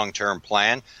a long-term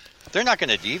plan, they're not going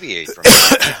to deviate from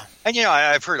that. And,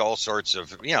 I've heard all sorts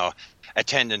of,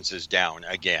 attendance is down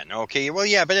again. Okay, well,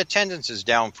 yeah, but attendance is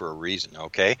down for a reason,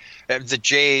 okay? The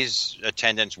Jays'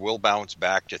 attendance will bounce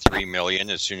back to 3 million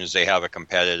as soon as they have a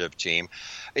competitive team.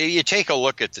 You take a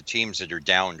look at the teams that are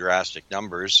down drastic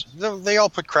numbers, they all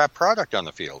put crap product on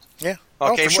the field. Yeah.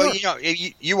 Okay, well, sure.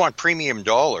 You want premium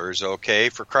dollars, okay,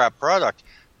 for crap product.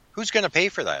 Who's going to pay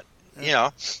for that? Yeah.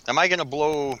 Am I going to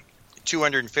blow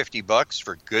 $250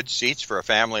 for good seats for a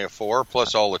family of 4,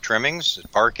 plus all the trimmings,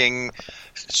 parking,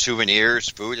 souvenirs,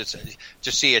 food,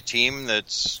 to see a team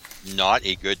that's not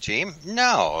a good team?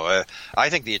 No. I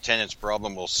think the attendance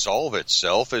problem will solve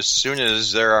itself as soon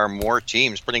as there are more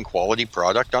teams putting quality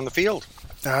product on the field.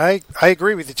 I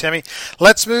agree with you, Timmy.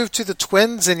 Let's move to the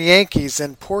Twins and Yankees.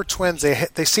 And poor Twins,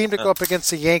 they seem to go up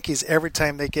against the Yankees every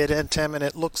time they get in, Tim, and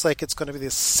it looks like it's going to be the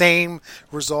same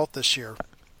result this year.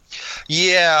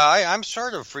 Yeah, I'm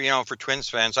sort of, for Twins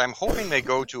fans, I'm hoping they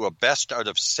go to a best out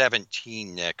of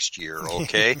 17 next year,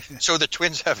 okay? So the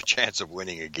Twins have a chance of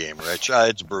winning a game, Rich.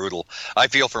 It's brutal. I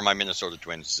feel for my Minnesota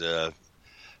Twins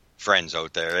friends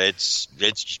out there. It's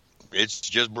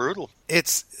just brutal.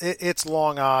 It's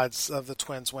long odds of the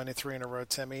Twins winning 3 in a row,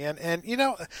 Timmy. And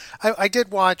I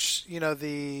did watch,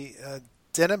 the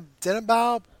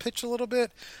Denenbaugh pitch a little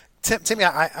bit. Timmy,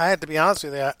 I had to be honest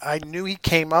with you. I knew he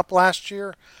came up last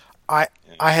year. I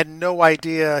had no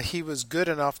idea he was good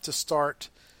enough to start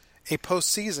a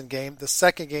postseason game, the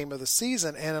second game of the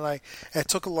season. And then I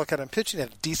took a look at him pitching. He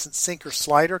had a decent sinker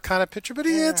slider kind of pitcher, but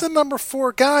it's a number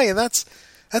 4 guy, and that's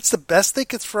the best they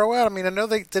could throw out. I mean, I know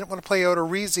they didn't want to play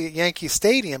Odorizzi at Yankee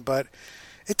Stadium, but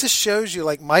it just shows you,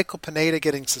 like Michael Pineda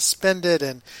getting suspended,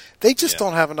 and they just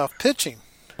don't have enough pitching.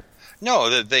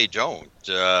 No, they don't.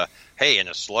 Hey, in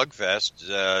a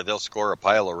slugfest, they'll score a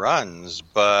pile of runs,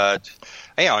 but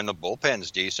and the bullpen's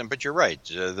decent. But you're right,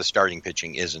 the starting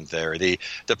pitching isn't there. The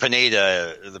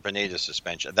Pineda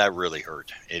suspension, that really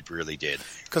hurt. It really did.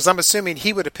 Because I'm assuming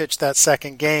he would have pitched that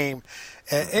second game,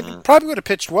 and probably would have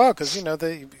pitched well because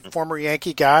the former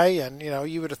Yankee guy, and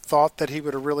you would have thought that he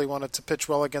would have really wanted to pitch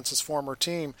well against his former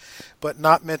team, but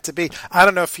not meant to be. I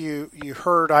don't know if you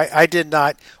heard. I did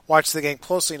not watch the game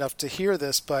closely enough to hear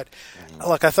this, but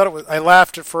look, I thought I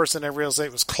laughed at first and I realized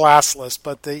it was classless.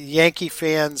 But the Yankee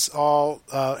fans all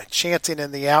chanting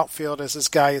in the outfield as this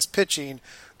guy is pitching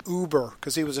Uber,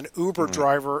 because he was an Uber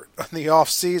driver in the off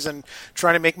season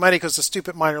trying to make money because the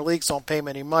stupid minor leagues don't pay him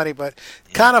any money. But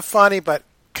kind of funny, but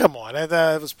come on,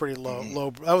 that was pretty low.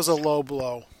 That was a low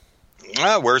blow.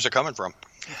 Where's it coming from?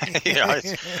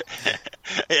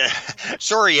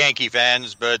 Sorry, Yankee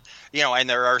fans, but and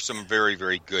there are some very,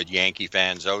 very good Yankee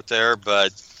fans out there,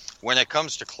 but when it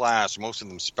comes to class, most of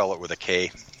them spell it with a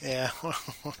K. Yeah.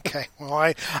 Okay. Well,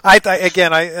 I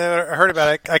heard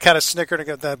about it. I kind of snickered and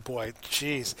go, "That boy,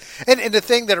 jeez." And the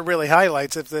thing that it really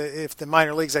highlights, if the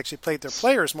minor leagues actually played their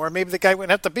players more, maybe the guy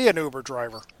wouldn't have to be an Uber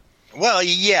driver. Well,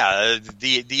 yeah.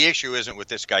 The issue isn't with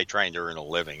this guy trying to earn a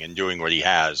living and doing what he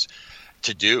has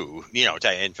to do,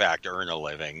 to in fact earn a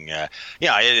living.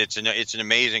 It's an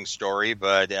amazing story,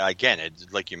 but again,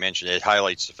 like you mentioned, it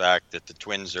highlights the fact that the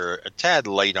Twins are a tad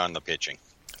late on the pitching.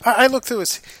 I looked through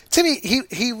his Timmy.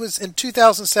 He was in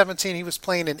 2017. He was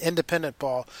playing in independent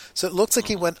ball, so it looks like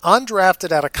he went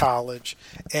undrafted out of college,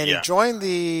 and he joined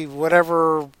the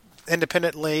whatever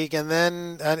independent league, and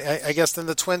then I guess then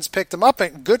the Twins picked him up,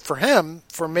 and good for him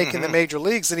for making the major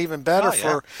leagues, and even better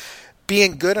for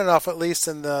being good enough, at least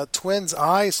in the Twins'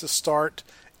 eyes, to start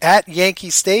at Yankee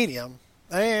Stadium.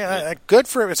 Good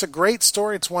for him. It's a great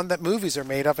story. It's one that movies are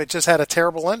made of. It just had a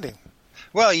terrible ending.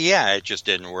 Well, yeah, it just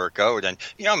didn't work out. And,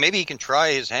 maybe he can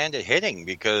try his hand at hitting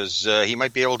because he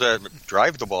might be able to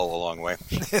drive the ball a long way.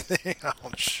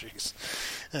 Oh, jeez.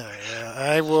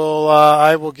 I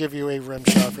will give you a rim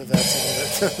shot for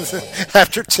that.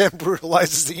 After Tim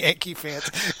brutalizes the Yankee fans,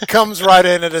 comes right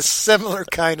in at a similar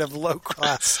kind of low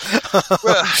class.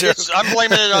 Well, I'm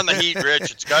blaming it on the heat,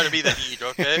 Rich. It's got to be the heat,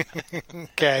 okay?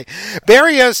 Okay.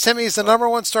 Berrios, Timmy, is the number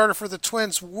one starter for the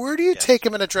Twins. Where do you take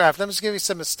him in a draft? Let me just give you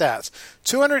some of his stats.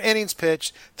 200 innings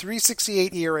pitched,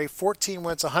 3.68 ERA, 14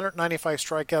 wins, 195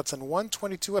 strikeouts, and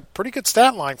 122. A pretty good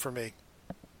stat line for me.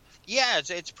 Yeah,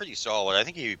 it's pretty solid. I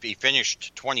think he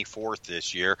finished 24th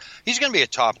this year. He's going to be a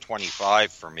top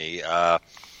 25 for me.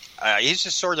 He's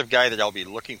the sort of guy that I'll be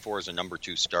looking for as a number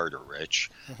 2 starter, Rich.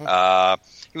 He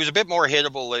was a bit more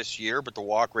hittable this year, but the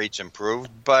walk rate's improved.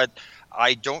 But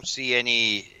I don't see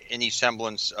any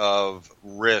semblance of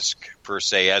risk, per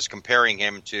se, as comparing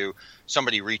him to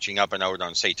somebody reaching up and out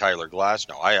on, say, Tyler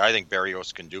Glasnow. I think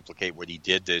Berrios can duplicate what he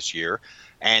did this year.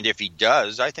 And if he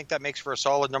does, I think that makes for a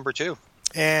solid number 2.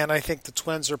 And I think the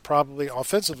Twins are probably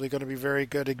offensively going to be very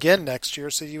good again next year,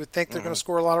 so you would think they're going to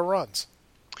score a lot of runs.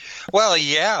 Well,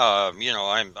 yeah,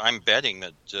 I'm betting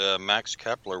that Max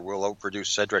Kepler will outproduce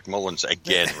Cedric Mullins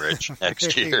again, Rich,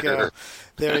 next year.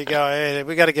 There you go. Hey,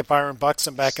 we got to get Byron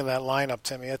Buxton back in that lineup,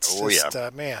 Timmy. It's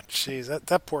man, jeez,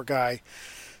 that poor guy.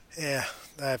 Yeah,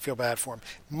 I feel bad for him.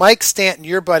 Mike Stanton,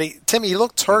 your buddy. Timmy, he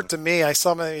looked hurt to me. I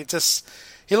saw him.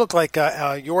 He looked like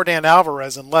Yordan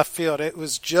Alvarez in left field. It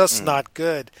was just not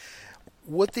good.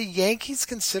 Would the Yankees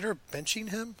consider benching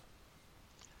him?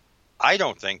 I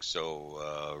don't think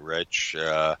so, Rich.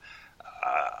 I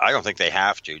don't think they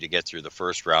have to get through the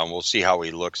first round. We'll see how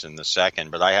he looks in the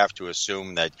second, but I have to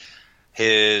assume that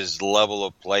his level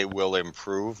of play will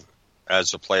improve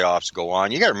as the playoffs go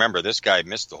on. You got to remember, this guy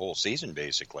missed the whole season,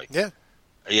 basically. Yeah.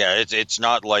 Yeah, it's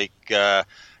not like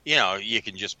you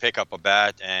can just pick up a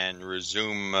bat and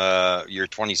resume your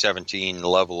 2017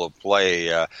 level of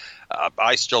play.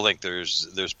 I still think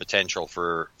there's potential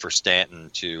for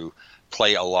Stanton to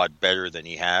play a lot better than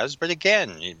he has. But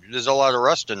again, there's a lot of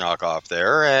rust to knock off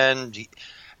there, and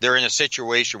they're in a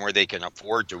situation where they can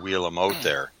afford to wheel him out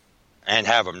there and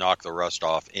have him knock the rust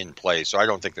off in play. So I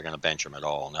don't think they're going to bench him at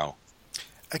all, no.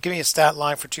 Give me a stat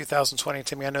line for 2020,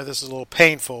 Timmy. I know this is a little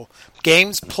painful.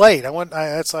 Games played. I want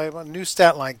a new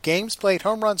stat line. Games played,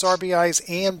 home runs, RBIs,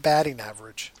 and batting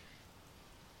average.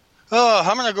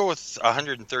 I'm going to go with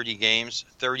 130 games,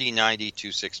 30, 90,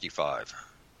 265.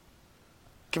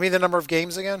 Give me the number of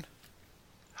games again.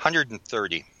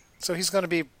 130. So he's going to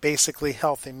be basically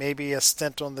healthy. Maybe a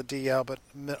stint on the DL, but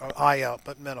IL,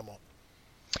 but minimal.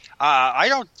 I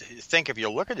don't think if you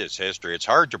look at his history, it's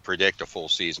hard to predict a full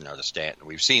season out of Stanton.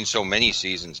 We've seen so many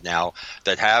seasons now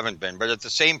that haven't been. But at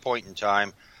the same point in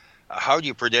time, how do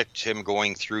you predict him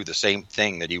going through the same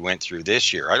thing that he went through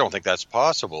this year? I don't think that's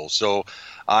possible. So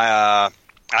I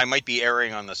might be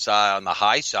erring on the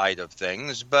high side of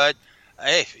things. But,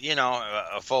 hey,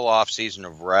 a full off season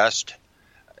of rest,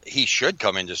 he should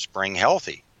come into spring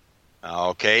healthy.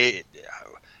 Okay.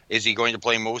 Is he going to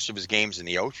play most of his games in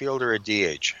the outfield or at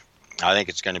DH? I think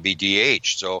it's going to be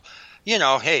DH. So,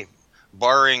 hey,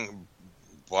 barring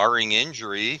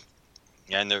injury,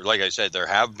 And like I said, there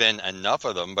have been enough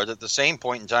of them, but at the same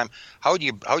point in time, how do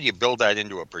you build that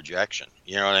into a projection?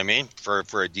 You know what I mean? For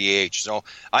a DH. So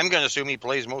I'm going to assume he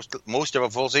plays most of a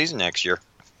full season next year.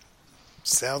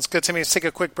 Sounds good to me. Let's take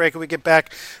a quick break. When we get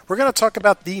back, we're going to talk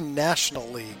about the National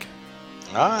League.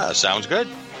 Sounds good.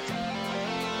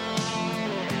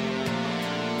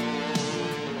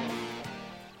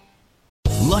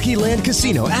 Lucky Land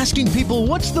Casino, asking people,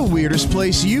 what's the weirdest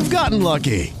place you've gotten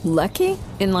lucky? Lucky?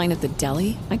 In line at the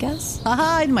deli, I guess?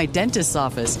 Aha, in my dentist's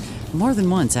office. More than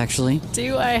once, actually.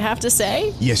 Do I have to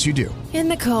say? Yes, you do. In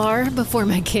the car before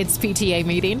my kids' PTA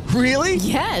meeting. Really?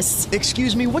 Yes.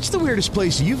 Excuse me, what's the weirdest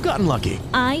place you've gotten lucky?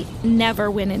 I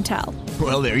never win and tell.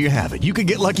 Well, there you have it. You can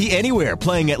get lucky anywhere,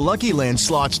 playing at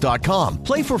LuckyLandSlots.com.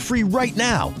 Play for free right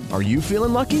now. Are you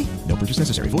feeling lucky? No purchase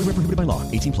necessary. Void where prohibited by law.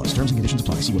 18+. Terms and conditions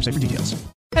apply. See website for details.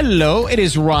 Hello, it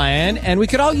is Ryan, and we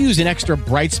could all use an extra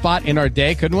bright spot in our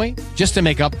day, couldn't we? Just to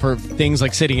make up for things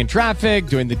like sitting in traffic,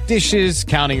 doing the dishes,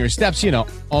 counting your steps,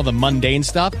 all the mundane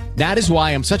stuff. That is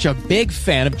why I'm such a big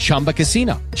fan of Chumba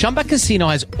Casino. Chumba Casino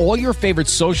has all your favorite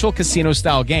social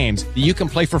casino-style games that you can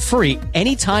play for free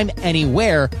anytime,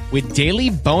 anywhere with daily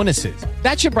bonuses.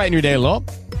 That should brighten your day a little.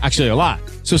 Actually, a lot.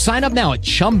 So sign up now at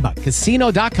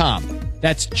ChumbaCasino.com.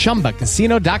 That's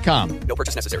ChumbaCasino.com. No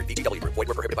purchase necessary. VGW Group. Void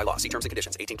where prohibited by law. See terms and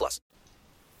conditions. 18+.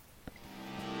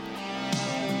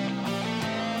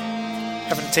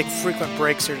 Having to take frequent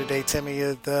breaks here today,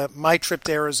 Timmy. My trip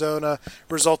to Arizona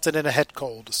resulted in a head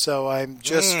cold, so I'm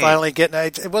just finally getting.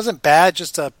 It wasn't bad,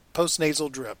 just a post-nasal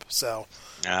drip. So.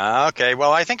 Okay.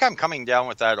 Well, I think I'm coming down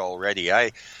with that already.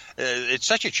 It's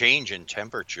such a change in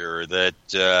temperature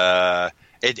that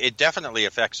it definitely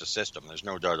affects the system. There's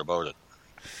no doubt about it.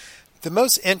 The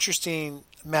most interesting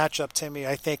matchup, Timmy,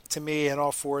 I think, to me, in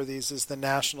all four of these is the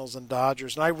Nationals and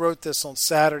Dodgers. And I wrote this on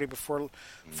Saturday before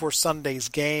Sunday's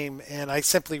game, and I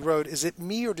simply wrote, is it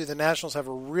me or do the Nationals have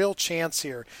a real chance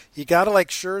here? You got to like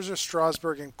Scherzer,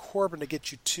 Strasburg, and Corbin to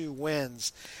get you 2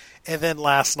 wins. And then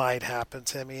last night happened,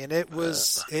 Timmy, and it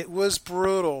was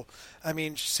brutal. I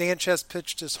mean, Sanchez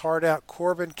pitched his heart out.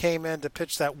 Corbin came in to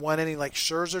pitch that 1 inning like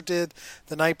Scherzer did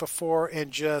the night before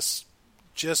and just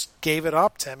gave it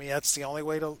up, Timmy. That's the only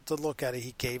way to look at it.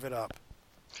 He gave it up.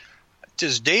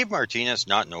 Does Dave Martinez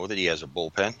not know that he has a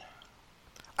bullpen?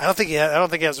 I don't think he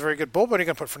has a very good bullpen. Are you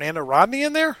going to put Fernando Rodney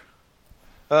in there?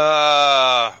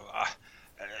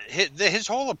 His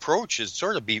whole approach has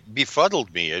sort of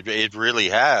befuddled me. It really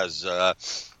has. I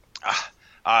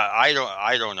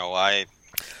don't know.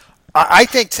 I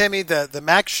think, Timmy, the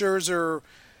Max Scherzer,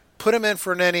 put him in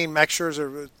for an inning. Max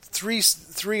Scherzer,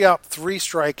 three up, 3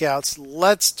 strikeouts.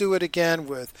 Let's do it again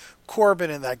with Corbin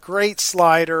and that great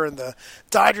slider. And the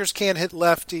Dodgers can't hit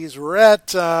lefties. We're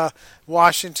at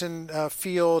Washington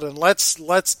Field, and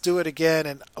let's do it again.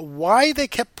 And why they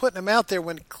kept putting him out there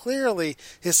when clearly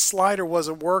his slider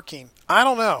wasn't working, I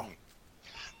don't know.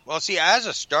 Well, see, as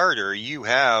a starter, you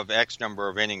have X number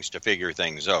of innings to figure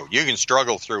things out. You can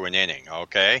struggle through an inning,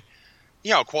 okay?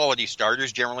 Quality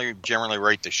starters generally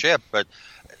right the ship, but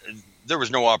there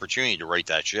was no opportunity to right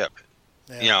that ship.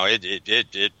 Yeah.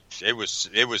 It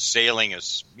was sailing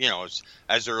as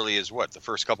early as what, the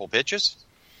first couple pitches.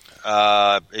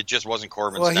 It just wasn't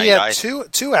Corbin's night. Well, he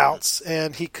had two outs,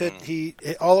 and he could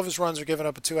all of his runs were given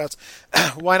up at 2 outs.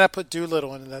 Why not put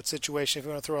Doolittle in that situation if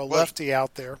you want to throw a lefty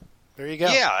out there? There you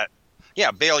go.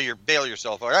 Yeah, bail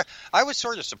yourself out. I was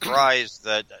sort of surprised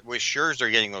that with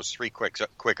Scherzer getting those 3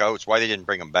 quick outs, why they didn't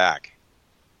bring him back.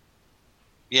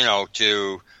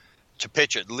 To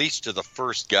pitch at least to the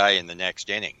first guy in the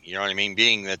next inning. You know what I mean?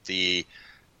 Being that the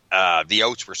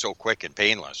outs were so quick and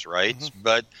painless, right? Mm-hmm.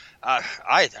 But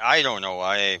I don't know.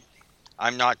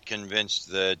 I'm not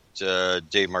convinced that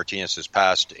Dave Martinez has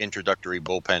passed introductory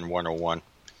bullpen 101.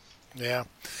 Yeah.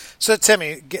 So,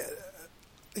 Timmy,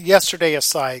 yesterday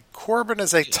aside, Corbin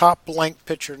is a top blank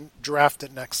pitcher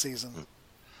drafted next season.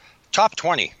 Top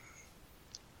 20.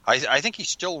 I think he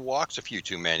still walks a few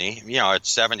too many. At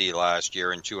 70 last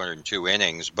year in 202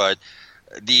 innings, but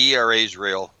the ERA is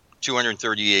real.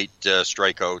 238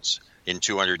 strikeouts in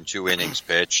 202 innings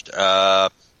pitched. I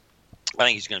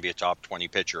think he's going to be a top 20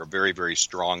 pitcher, a very, very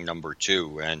strong number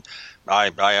 2, and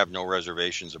I have no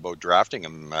reservations about drafting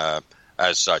him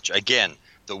as such. Again,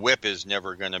 the whip is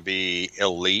never going to be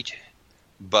elite,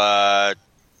 but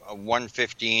a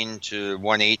 115 to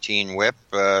 118 whip,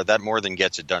 that more than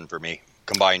gets it done for me,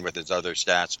 combined with his other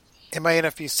stats. In my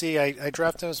NFBC, I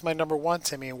drafted him as my number 1,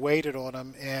 Timmy, and waited on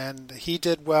him, and he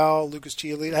did well. Lucas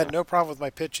Giolito, I had no problem with my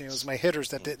pitching. It was my hitters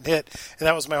that didn't hit, and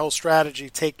that was my whole strategy,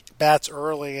 take bats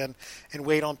early and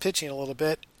wait on pitching a little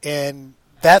bit, and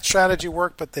that strategy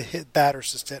worked, but the hit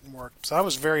batters just didn't work. So I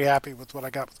was very happy with what I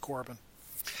got with Corbin.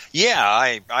 Yeah,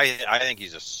 I think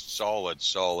he's a solid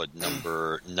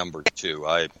number two.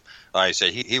 I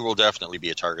said he will definitely be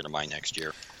a target of mine next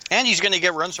year. And he's going to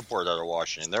get run support out of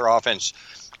Washington. Their offense,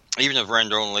 even if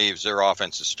Rendon leaves, their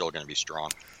offense is still going to be strong.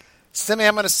 Simi,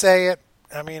 I'm going to say it.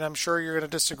 I mean, I'm sure you're going to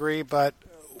disagree, but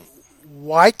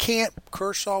why can't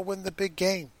Kershaw win the big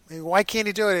game? I mean, why can't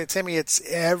he do it? Timmy, it's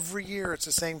every year it's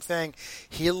the same thing.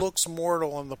 He looks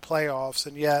mortal in the playoffs,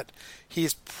 and yet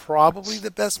he's probably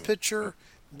the best pitcher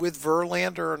with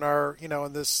Verlander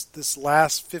in this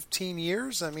last 15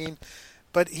 years. I mean,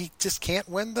 but he just can't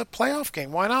win the playoff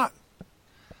game. Why not?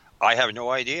 I have no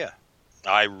idea.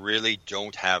 I really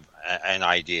don't have an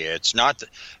idea. It's not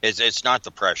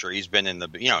the pressure. He's been in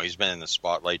the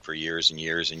spotlight for years and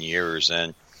years and years,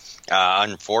 and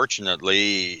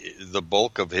unfortunately, the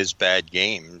bulk of his bad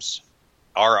games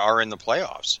are in the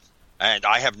playoffs. And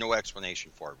I have no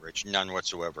explanation for it, Rich. None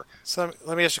whatsoever. So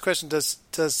let me ask you a question: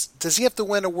 Does he have to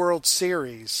win a World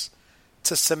Series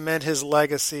to cement his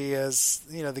legacy as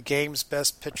the game's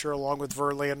best pitcher, along with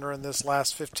Verlander in this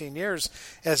last 15 years,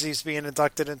 as he's being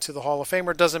inducted into the Hall of Fame?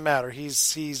 Or it doesn't matter.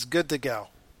 He's good to go.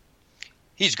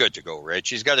 He's good to go, Rich.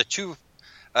 He's got a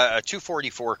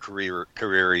 2.44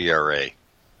 career ERA,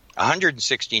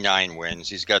 169 wins.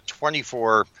 He's got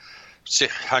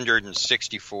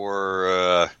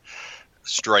 2,464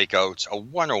 strikeouts, a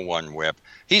 101 whip.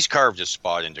 He's carved his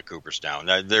spot into Cooperstown.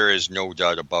 There is no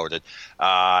doubt about it.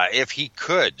 If he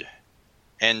could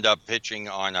end up pitching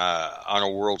on a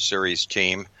World Series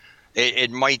team, it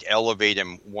might elevate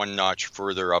him one notch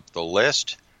further up the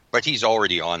list, but he's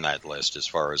already on that list as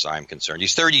far as I'm concerned.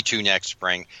 He's 32 next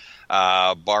spring.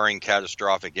 Barring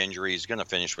catastrophic injury, he's going to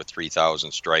finish with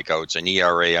 3,000 strikeouts, an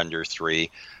ERA under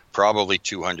 3, probably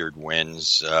 200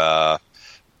 wins.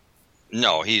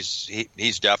 No,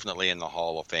 he's definitely in the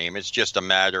Hall of Fame. It's just a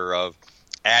matter of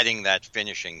adding that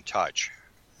finishing touch.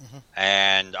 Mm-hmm.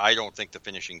 And I don't think the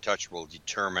finishing touch will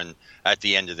determine, at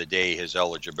the end of the day, his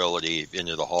eligibility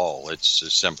into the Hall. It's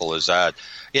as simple as that.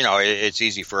 It's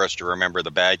easy for us to remember the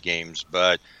bad games,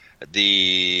 but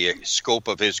the scope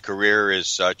of his career is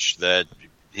such that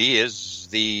he is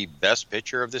the best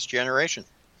pitcher of this generation.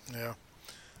 Yeah.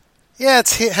 Yeah,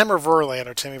 it's him or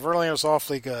Verlander, Timmy. Verlander's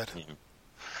awfully good. Mm-hmm.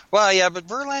 Well, yeah, but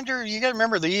Verlander, you got to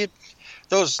remember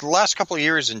those last couple of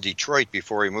years in Detroit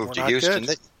before he moved to Houston.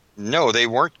 They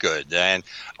weren't good, and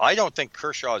I don't think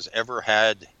Kershaw's ever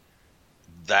had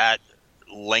that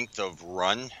length of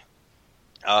run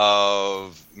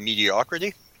of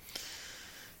mediocrity.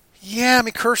 Yeah, I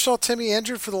mean Kershaw, Timmy,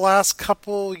 injured for the last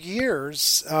couple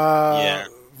years. Yeah.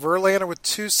 Verlander with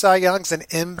 2 Cy Youngs and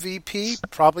MVP,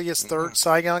 probably his third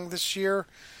Cy Young this year.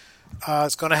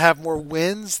 Is going to have more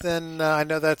wins than I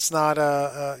know that's not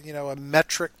a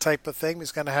metric type of thing.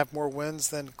 He's going to have more wins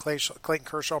than Clayton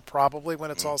Kershaw probably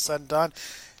when it's all said and done.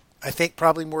 I think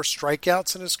probably more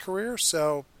strikeouts in his career.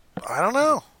 So I don't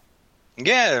know.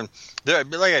 Yeah,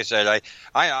 like I said,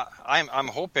 I'm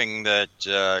hoping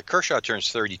that Kershaw turns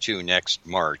 32 next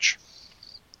March.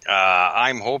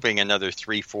 I'm hoping another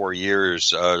 3-4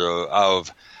 years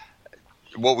of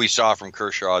what we saw from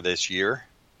Kershaw this year.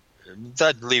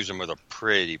 That leaves him with a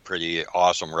pretty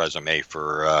awesome resume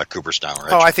for Cooperstown.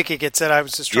 Rich. Oh, I think he gets it. I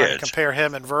was just trying to compare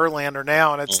him and Verlander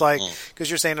now, and it's like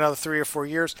because you're saying another 3 or 4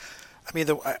 years. I mean,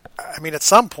 at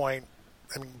some point,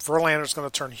 Verlander's going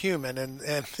to turn human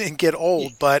and get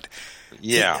old, but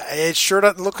it sure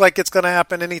doesn't look like it's going to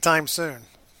happen anytime soon.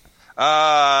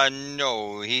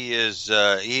 No, he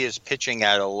is pitching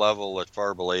at a level that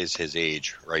far belays his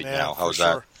age right now. How's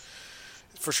that?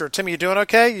 For sure. Tim, you doing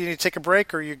okay? You need to take a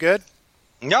break, or are you good?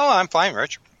 No, I'm fine,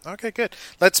 Rich. Okay, good.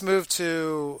 Let's move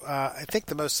to, I think,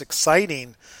 the most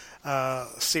exciting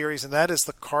series, and that is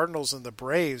the Cardinals and the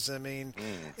Braves. I mean,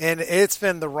 and it's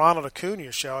been the Ronald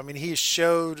Acuna show. I mean, he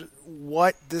showed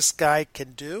what this guy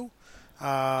can do.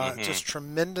 Just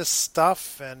tremendous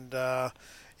stuff, and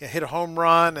hit a home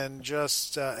run and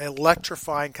just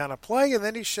electrifying kind of play. And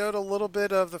then he showed a little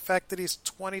bit of the fact that he's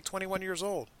 20, 21 years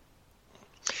old.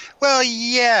 Well,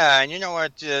 yeah, and you know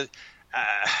what?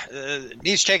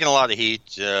 He's taken a lot of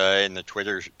heat in the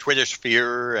Twitter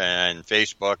sphere and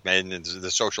Facebook and the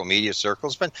social media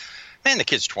circles. But man, the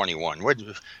kid's 21.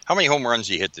 How many home runs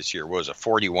did he hit this year? What was it?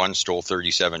 41, stole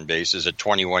 37 bases at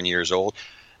 21 years old.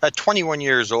 At 21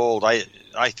 years old, I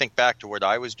think back to what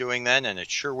I was doing then, and it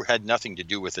sure had nothing to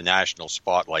do with the national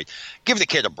spotlight. Give the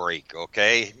kid a break,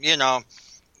 okay?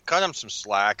 Cut him some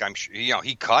slack. I'm sure,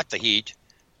 he caught the heat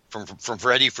from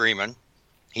Freddie Freeman.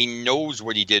 He knows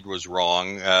what he did was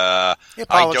wrong. He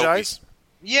apologized.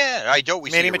 I don't.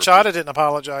 Manny Machado didn't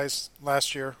apologize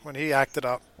last year when he acted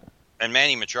up. And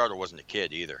Manny Machado wasn't a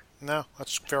kid either. No,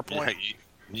 that's a fair point.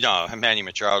 No, Manny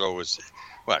Machado was,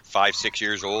 5-6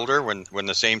 years older when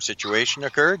the same situation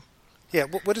occurred? Yeah,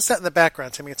 what is that in the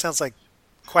background, Timmy? It sounds like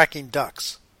quacking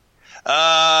ducks.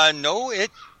 No, it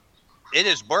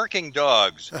is barking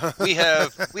dogs. We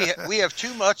have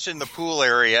two mutts in the pool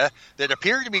area that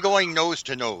appear to be going nose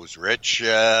to nose, Rich.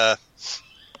 That's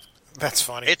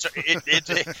funny.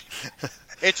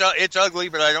 It's ugly,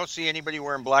 but I don't see anybody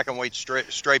wearing black and white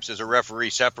stripes as a referee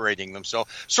separating them. So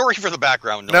sorry for the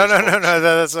background noise. No,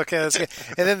 that's okay. That's okay.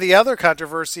 And then the other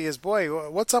controversy is,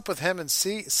 boy, what's up with him and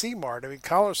C-Mart? I mean,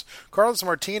 Carlos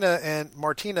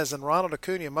Martinez and Ronald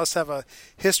Acuna must have a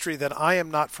history that I am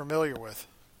not familiar with.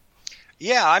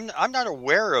 Yeah, I'm not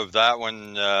aware of that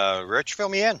one. Rich, fill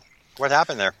me in. What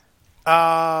happened there?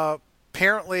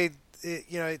 Apparently,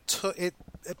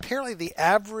 apparently the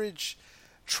average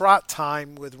trot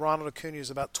time with Ronald Acuna is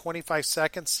about 25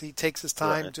 seconds. He takes his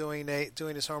time doing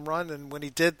his home run, and when he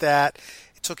did that,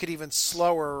 it took it even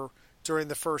slower during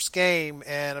the first game,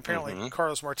 and apparently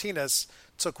Carlos Martinez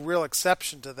took real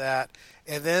exception to that.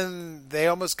 And then they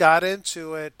almost got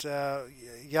into it.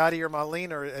 Yadier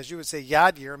Molina, or as you would say,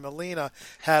 Yadier Molina,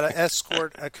 had to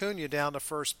escort Acuna down to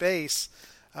first base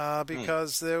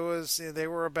because they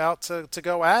were about to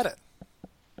go at it.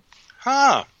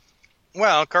 Huh.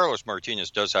 Well, Carlos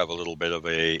Martinez does have a little bit of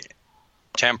a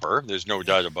temper. There's no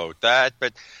doubt about that.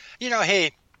 But,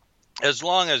 hey, as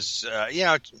long as,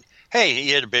 hey, he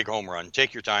hit a big home run.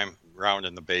 Take your time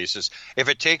rounding the bases. If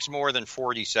it takes more than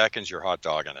 40 seconds, you're hot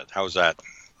dogging it. How's that?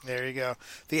 There you go.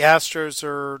 The Astros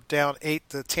are down 8,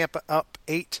 the Tampa up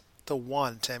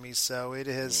 8-1, Timmy. So it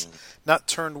has not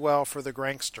turned well for the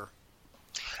Grankster.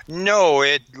 No,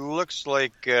 it looks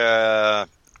like Mr.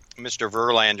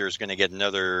 Verlander is going to get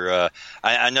another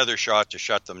shot to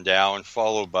shut them down,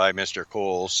 followed by Mr.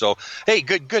 Cole. So, hey,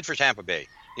 good for Tampa Bay.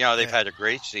 They've had a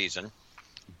great season.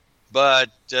 But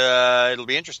it'll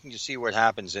be interesting to see what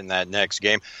happens in that next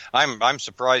game. I'm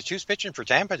surprised. Who's pitching for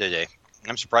Tampa today?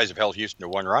 I'm surprised they've held Houston to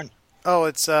one run. Oh,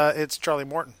 it's Charlie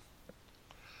Morton.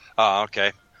 Oh,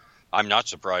 okay. I'm not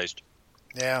surprised.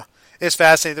 Yeah. It's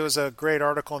fascinating. There was a great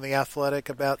article in The Athletic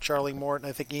about Charlie Morton.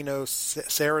 I think Eno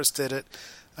Saris did it.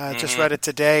 Just read it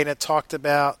today, and it talked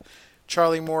about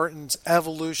Charlie Morton's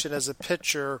evolution as a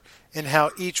pitcher and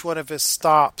how each one of his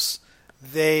stops,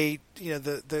 the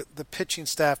pitching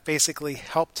staff basically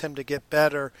helped him to get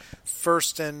better.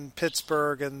 First in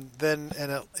Pittsburgh, and then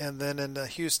in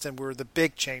Houston, where the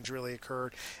big change really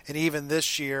occurred, and even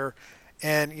this year.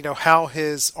 And how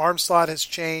his arm slot has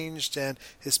changed, and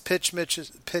his pitch mix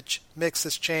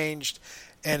has changed,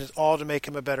 and it's all to make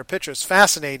him a better pitcher. It's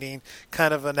fascinating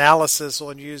kind of analysis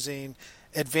on using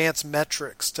advanced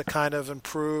metrics to kind of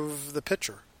improve the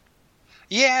pitcher.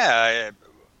 Yeah.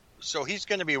 So he's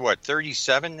going to be,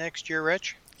 37 next year,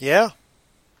 Rich? Yeah.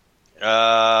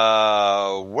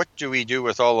 What do we do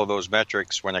with all of those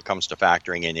metrics when it comes to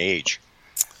factoring in age?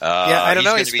 I don't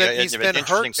know. He's been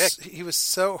hurt. Pick. He was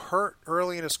so hurt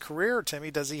early in his career,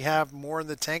 Timmy. Does he have more in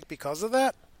the tank because of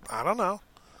that? I don't know.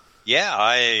 Yeah,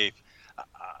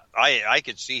 I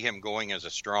could see him going as a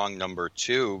strong number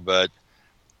 2, but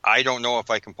I don't know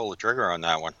if I can pull the trigger on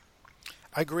that one.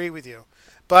 I agree with you.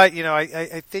 But,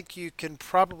 I think you can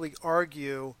probably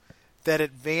argue that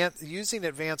using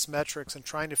advanced metrics and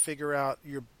trying to figure out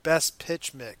your best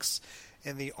pitch mix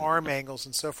and the arm angles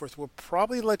and so forth will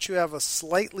probably let you have a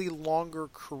slightly longer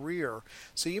career.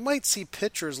 So you might see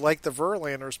pitchers like the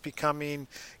Verlanders becoming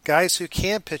guys who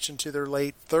can pitch into their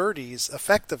late 30s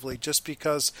effectively, just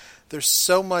because there's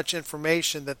so much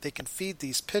information that they can feed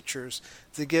these pitchers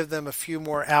to give them a few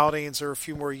more outings or a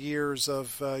few more years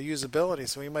of usability.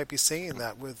 So we might be seeing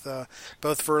that with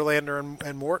both Verlander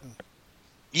and Morton.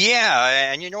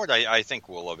 Yeah, and you know what I think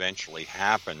will eventually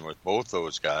happen with both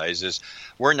those guys is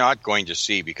we're not going to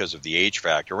see, because of the age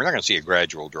factor, we're not going to see a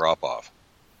gradual drop-off.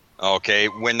 Okay,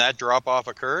 when that drop-off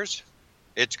occurs,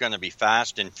 it's going to be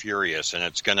fast and furious, and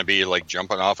it's going to be like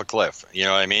jumping off a cliff. You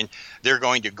know what I mean? They're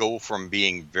going to go from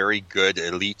being very good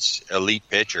elite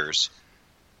pitchers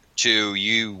to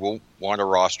you won't want to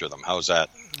roster them. How's that?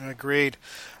 Agreed.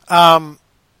 So,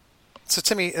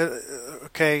 Timmy,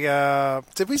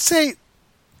 did we say...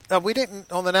 we didn't,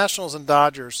 on the Nationals and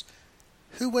Dodgers,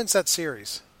 who wins that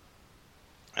series?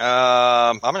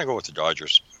 I'm going to go with the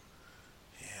Dodgers.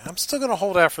 Yeah, I'm still going to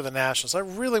hold out for the Nationals. I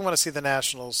really want to see the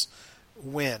Nationals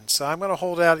win. So I'm going to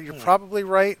hold out. You're probably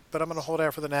right, but I'm going to hold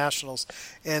out for the Nationals.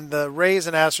 And the Rays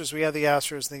and Astros, we have the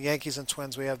Astros. And the Yankees and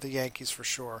Twins, we have the Yankees for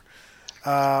sure.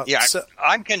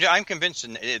 I'm convinced.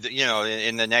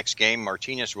 In the next game,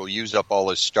 Martinez will use up all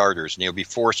his starters, and he'll be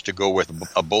forced to go with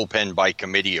a bullpen by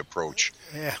committee approach.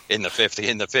 Yeah. In the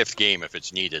fifth game, if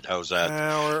it's needed. How's that?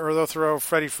 Or they'll throw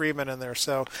Freddie Freeman in there.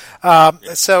 So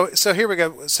here we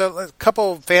go. So a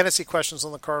couple fantasy questions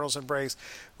on the Cardinals and Braves.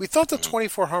 We thought the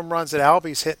 24 home runs that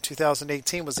Albies hit in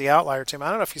 2018 was the outlier, Tim. I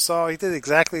don't know if you saw, he did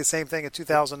exactly the same thing in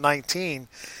 2019.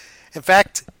 In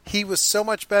fact, he was so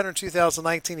much better in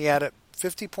 2019. He added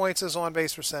 50 points to his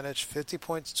on-base percentage, 50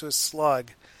 points to his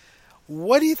slug.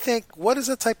 What do you think? What is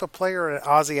the type of player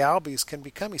Ozzie Albies can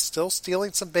become? He's still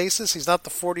stealing some bases. He's not the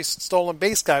 40 stolen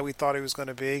base guy we thought he was going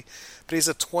to be, but he's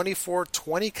a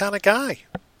 24-20 kind of guy.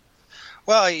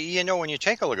 Well, when you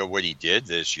take a look at what he did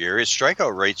this year, his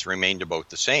strikeout rates remained about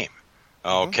the same.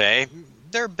 Okay,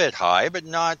 they're a bit high, but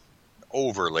not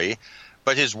overly.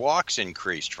 But his walks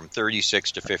increased from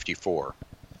 36 to 54.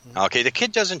 Okay, the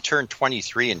kid doesn't turn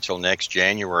 23 until next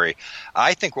January.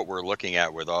 I think what we're looking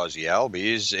at with Ozzie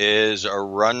Albies is a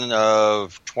run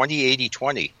of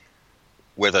 20-80-20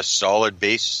 with a solid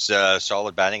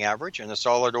solid batting average and a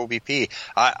solid OBP.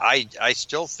 I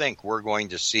still think we're going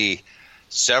to see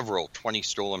several 20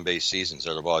 stolen base seasons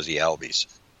out of Ozzie Albies.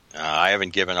 I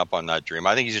haven't given up on that dream.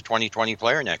 I think he's a 2020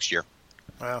 player next year.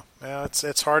 Well,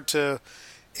 it's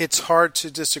hard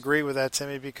to disagree with that,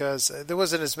 Timmy, because there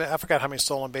wasn't as many. I forgot how many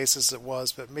stolen bases it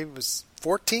was, but maybe it was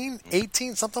 14,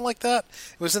 18, something like that.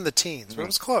 It was in the teens, but it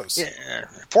was close. Yeah,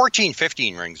 14,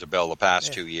 15 rings a bell the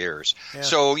past 2 years. Yeah.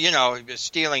 So,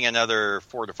 stealing another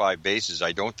 4 to 5 bases,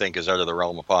 I don't think is out of the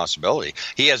realm of possibility.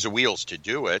 He has the wheels to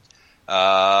do it.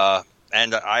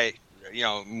 And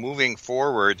moving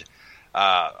forward,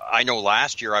 I know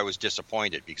last year I was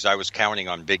disappointed because I was counting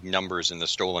on big numbers in the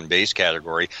stolen base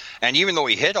category. And even though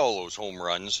he hit all those home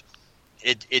runs,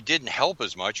 it didn't help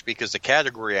as much because the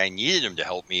category I needed him to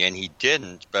help me in, he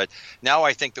didn't. But now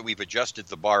I think that we've adjusted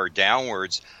the bar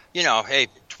downwards.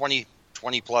 20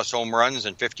 plus home runs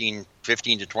and 15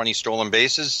 to 20 stolen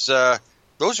bases,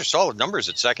 those are solid numbers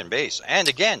at second base. And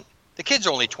again, the kid's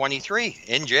only 23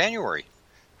 in January.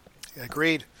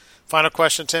 Agreed. Final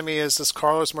question, Timmy, is does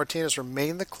Carlos Martinez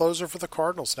remain the closer for the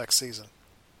Cardinals next season?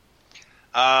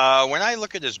 When I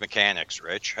look at his mechanics,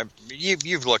 Rich,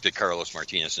 you've looked at Carlos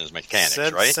Martinez and his mechanics,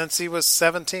 right? Since he was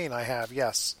 17, I have,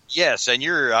 yes. Yes, and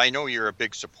I know you're a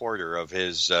big supporter of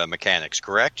his mechanics,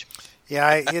 correct?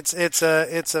 Yeah, it's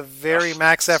a very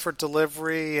max effort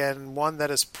delivery and one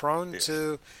that is prone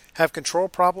to have control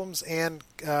problems and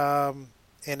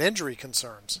injury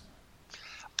concerns.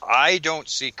 I don't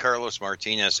see Carlos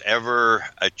Martinez ever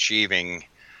achieving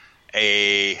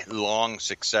a long,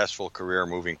 successful career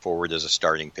moving forward as a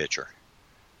starting pitcher.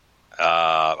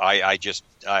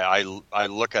 I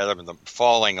look at him and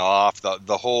falling off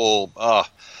the whole.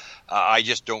 I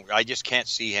just can't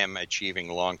see him achieving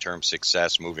long-term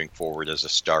success moving forward as a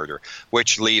starter,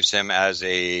 which leaves him as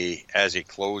a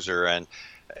closer. And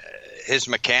his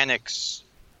mechanics,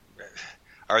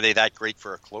 are they that great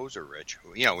for a closer, Rich?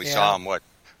 Saw him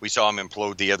we saw him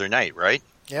implode the other night, right?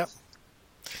 Yep.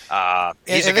 And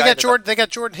they got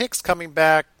Jordan Hicks coming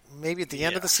back maybe at the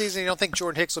end of the season. You don't think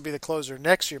Jordan Hicks will be the closer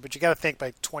next year, but you got to think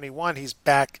by 21 he's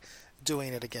back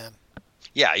doing it again.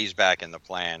 Yeah, he's back in the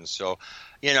plans. So,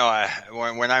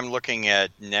 when I'm looking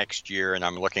at next year and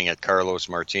I'm looking at Carlos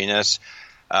Martinez,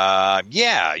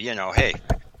 hey,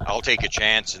 I'll take a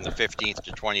chance in the 15th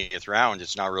to 20th round.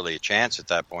 It's not really a chance at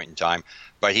that point in time,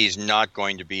 but he's not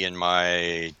going to be in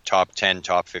my top 10,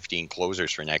 top 15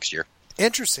 closers for next year.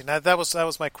 Interesting. Now, that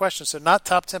was my question. So not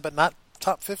top 10, but not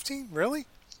top 15? Really?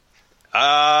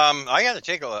 I got to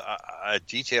take a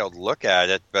detailed look at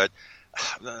it, but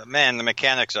man, the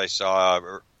mechanics I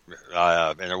saw,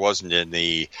 and it wasn't in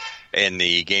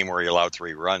the game where he allowed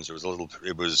 3 runs.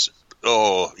 It was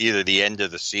either the end of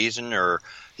the season or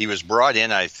he was brought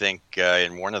in, I think,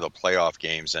 in one of the playoff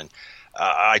games, and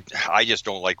I just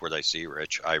don't like what I see,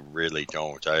 Rich. I really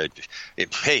don't.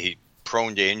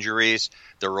 Prone to injuries,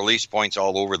 the release points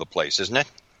all over the place, isn't it?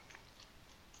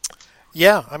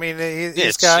 Yeah, I mean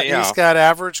he's got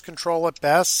average control at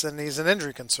best, and he's an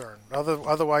injury concern.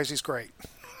 Otherwise, he's great.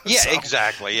 Yeah,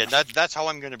 exactly, and that's how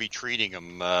I'm going to be treating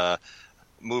him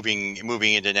moving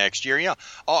into next year.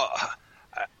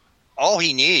 All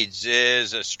he needs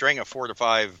is a string of 4 to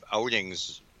 5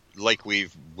 outings like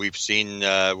we've seen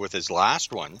with his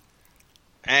last one,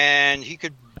 and he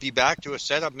could be back to a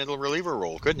setup middle reliever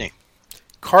role, couldn't he?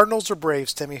 Cardinals or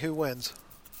Braves, Timmy? Who wins?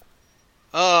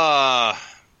 I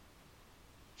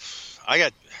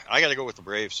got to go with the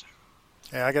Braves.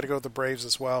 Yeah, I got to go with the Braves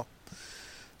as well.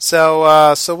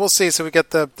 So we'll see. So we got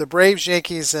the Braves,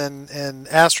 Yankees, and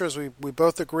Astros. We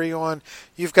both agree on.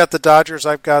 You've got the Dodgers.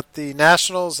 I've got the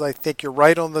Nationals. I think you're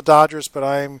right on the Dodgers, but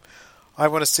I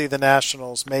want to see the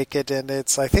Nationals make it, and I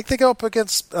think they go up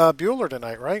against Buehler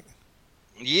tonight, right?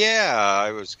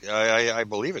 Yeah, I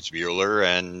believe it's Buehler,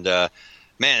 and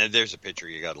man, there's a pitcher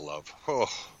you got to love. Oh.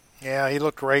 Yeah, he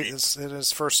looked great in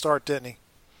his first start, didn't he?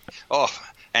 Oh,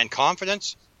 and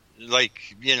confidence, he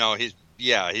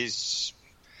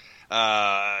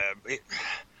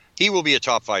will be a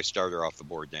top 5 starter off the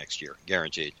board next year,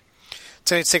 guaranteed.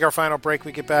 So let's take our final break.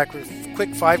 We get back with a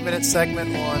quick 5-minute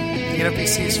segment on the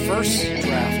NFBC's first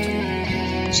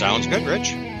draft. Sounds good,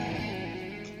 Rich.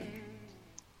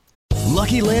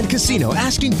 Lucky Land Casino,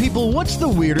 asking people, what's the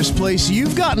weirdest place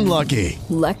you've gotten lucky?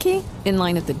 Lucky? In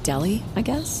line at the deli, I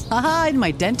guess? Aha, in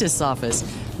my dentist's office.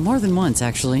 More than once,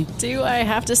 actually. Do I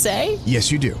have to say?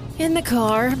 Yes, you do. In the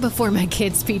car before my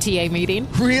kids' PTA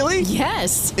meeting. Really?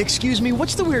 Yes. Excuse me,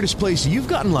 what's the weirdest place you've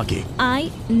gotten lucky?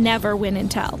 I never win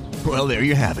and tell. Well, there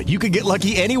you have it. You can get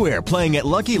lucky anywhere, playing at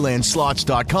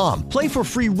LuckyLandSlots.com. Play for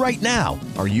free right now.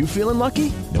 Are you feeling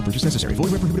lucky? No purchase necessary.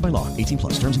 Void where prohibited by law. 18+.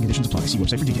 Terms and conditions apply. See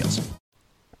website for details.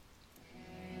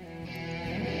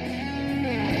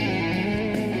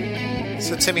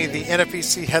 So, Timmy, the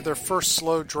NFBC had their first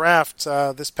slow draft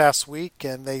this past week,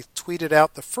 and they tweeted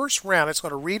out the first round. I just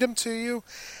want to read them to you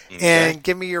and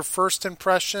give me your first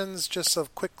impressions, just a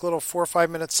quick little 4 or 5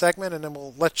 minute segment, and then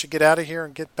we'll let you get out of here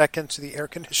and get back into the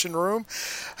air-conditioned room.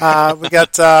 We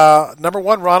got number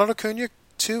 1, Ronald Acuna,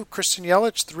 2, Christian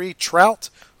Yelich, 3, Trout,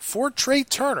 4, Trey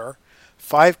Turner,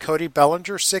 5, Cody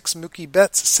Bellinger, 6, Mookie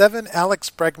Betts, 7,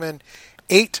 Alex Bregman,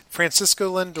 8,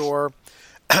 Francisco Lindor.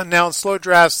 Now, in slow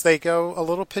drafts, they go a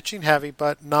little pitching heavy,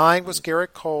 but 9 was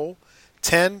Garrett Cole,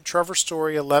 10, Trevor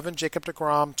Story, 11, Jacob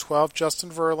deGrom, 12, Justin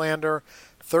Verlander,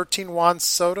 13, Juan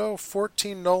Soto,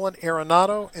 14, Nolan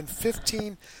Arenado, and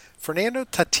 15, Fernando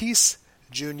Tatis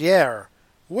Jr.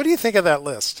 What do you think of that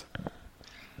list?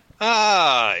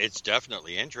 It's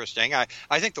definitely interesting. I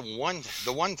think the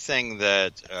one thing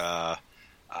that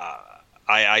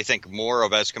I think more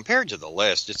of as compared to the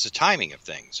list, it's the timing of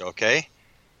things, okay?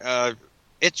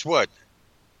 It's what?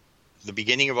 The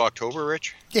beginning of October,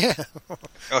 Rich? Yeah.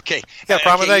 Okay. You got a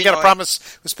problem with that? You got to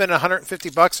promise we spend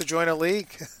 $150 to join a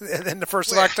league in the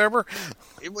 1st of October?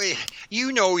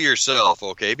 You know yourself,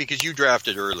 okay, because you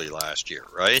drafted early last year,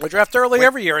 right? I draft early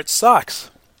every year. It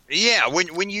sucks. Yeah,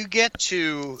 when you get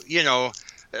to,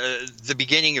 the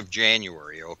beginning of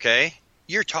January, okay,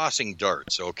 you're tossing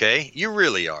darts, okay? You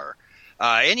really are.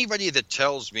 Anybody that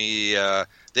tells me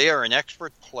they are an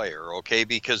expert player, okay,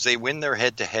 because they win their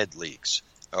head-to-head leagues,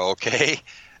 okay,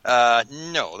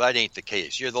 no, that ain't the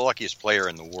case. You're the luckiest player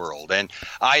in the world, and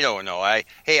I don't know. I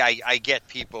get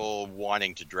people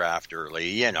wanting to draft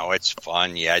early. It's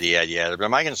fun, yada yada yada. But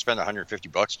am I going to spend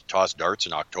 $150 to toss darts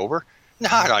in October?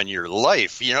 Not on your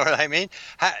life. You know what I mean?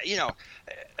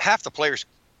 Half the players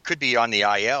could be on the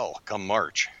IL come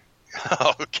March.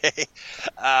 Okay.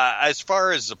 As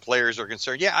far as the players are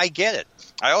concerned, yeah, I get it.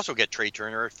 I also get Trey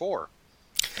Turner at 4.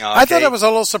 Okay. I thought it was a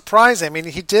little surprising. I mean,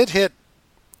 he did hit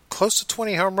close to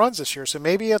 20 home runs this year, so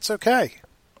maybe it's okay.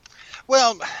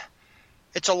 Well,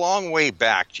 it's a long way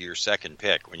back to your second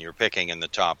pick when you're picking in the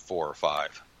top 4 or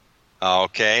 5.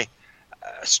 Okay.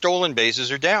 Stolen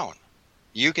bases are down.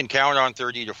 You can count on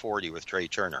 30 to 40 with Trey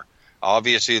Turner.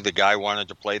 Obviously, the guy wanted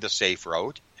to play the safe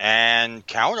route and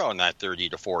count on that 30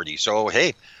 to 40. So,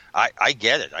 hey, I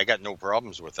get it. I got no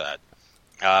problems with that.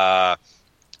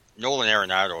 Nolan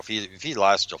Arenado, if he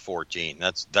lasts to 14,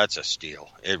 that's a steal.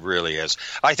 It really is.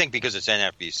 I think because it's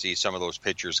NFBC, some of those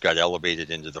pitchers got elevated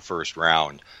into the first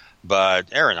round. But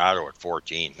Arenado at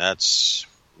 14, that's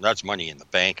money in the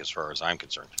bank as far as I'm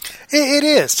concerned. It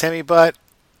is, Timmy, but,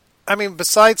 I mean,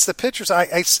 besides the pitchers,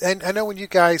 I know when you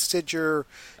guys did your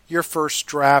first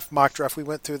draft, mock draft, we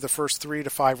went through the first 3 to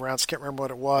 5 rounds. Can't remember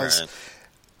what it was. Right.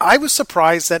 I was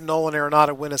surprised that Nolan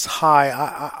Arenado went as high.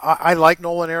 I like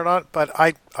Nolan Arenado, but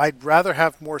I'd rather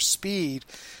have more speed,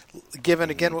 given,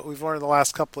 again, what we've learned in the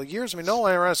last couple of years. I mean,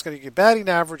 Nolan Arenado is going to give you batting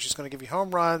average. He's going to give you home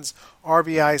runs,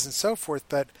 RBIs, and so forth.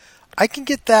 But I can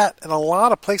get that in a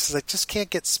lot of places. I just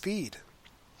can't get speed.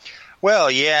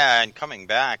 Well, yeah, and coming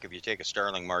back, if you take a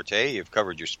Starling Marte, you've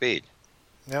covered your speed.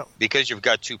 Yep. Because you've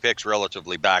got 2 picks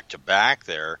relatively back-to-back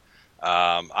there,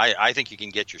 I think you can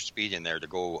get your speed in there to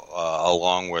go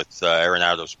along with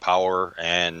Arenado's power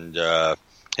and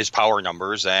his power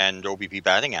numbers and OBP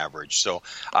batting average. So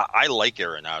I like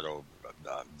Arenado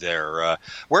there.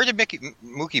 Where did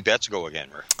Mookie Betts go again,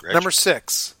 Rich? Number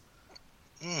 6.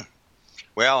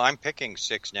 Well, I'm picking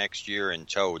 6 next year in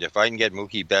Toad. If I can get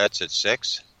Mookie Betts at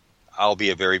 6, I'll be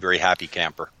a very, very happy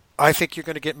camper. I think you're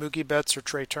going to get Mookie Betts or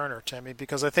Trey Turner, Timmy,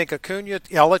 because I think Acuna,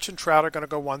 Yelich, and Trout are going to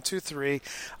go 1, 2, 3.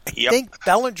 I think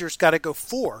Bellinger's got to go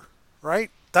 4, right?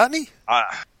 Doesn't he?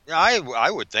 I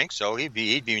would think so. He'd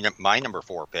be my number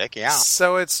 4 pick, yeah.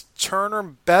 So it's Turner,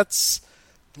 Betts,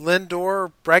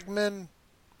 Lindor, Bregman,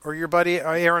 or your buddy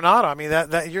Arenado. I mean,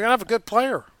 that you're going to have a good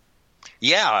player.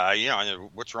 Yeah,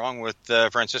 what's wrong with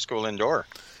Francisco Lindor?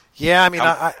 Yeah, I mean,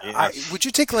 would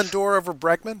you take Lindor over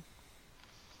Bregman?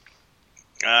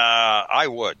 I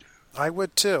would. I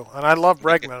would too, and I love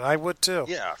Bregman. I would too.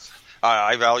 Yeah,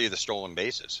 I value the stolen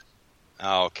bases.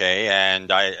 Okay,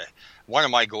 and one of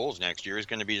my goals next year is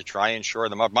going to be to try and shore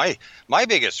them up. My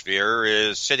biggest fear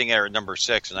is sitting there at number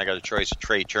 6, and I got a choice of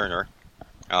Trey Turner,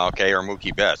 or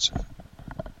Mookie Betts.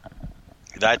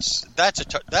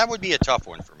 That would be a tough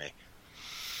one for me.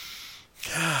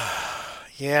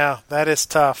 Yeah, that is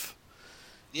tough.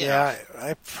 Yeah,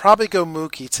 I'd probably go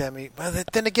Mookie, Timmy.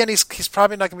 But then again, he's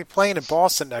probably not going to be playing in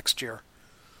Boston next year.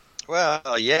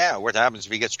 Well, yeah. What happens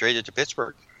if he gets traded to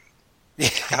Pittsburgh?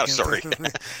 Oh, sorry.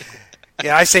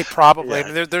 Yeah, I say probably. Yeah.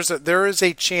 I mean, there is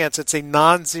a chance. It's a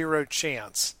non-zero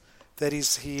chance that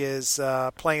he is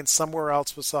playing somewhere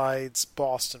else besides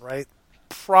Boston, right?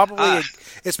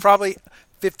 It's probably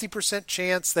 50%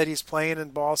 chance that he's playing in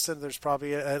Boston. There's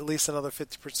probably at least another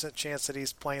 50% chance that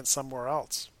he's playing somewhere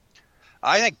else.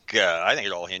 I think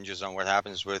it all hinges on what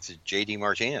happens with J.D.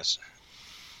 Martinez.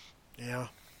 Yeah.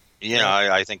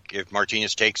 I think if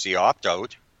Martinez takes the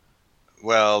opt-out,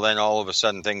 well, then all of a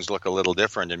sudden things look a little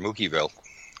different in Mookieville.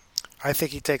 I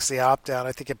think he takes the opt-out.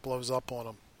 I think it blows up on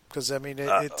him. Because, I mean,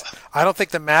 I don't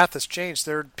think the math has changed.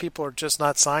 People are just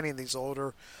not signing these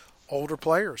older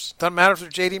players. Doesn't matter if they're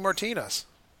J.D. Martinez.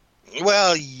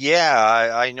 Well,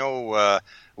 yeah, I know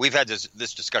we've had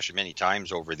this discussion many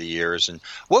times over the years. And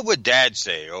what would Dad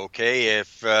say, okay,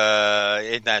 if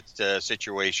in that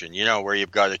situation, where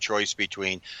you've got a choice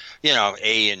between,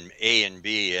 A and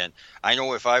B. And I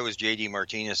know if I was J.D.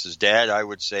 Martinez's dad, I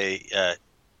would say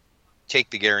take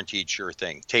the guaranteed sure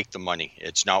thing. Take the money.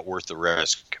 It's not worth the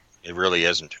risk. It really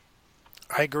isn't.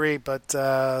 I agree, but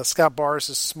Scott Boras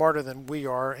is smarter than we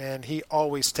are, and he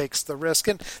always takes the risk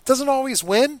and doesn't always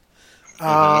win.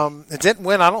 It didn't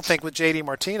win, I don't think, with J.D.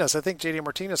 Martinez. I think J.D.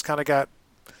 Martinez kind of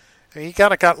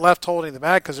got left holding the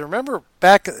bag because remember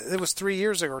back it was 3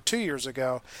 years ago or 2 years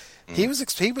ago, he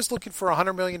was looking for a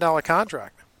 $100 million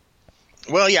contract.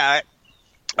 Well, yeah,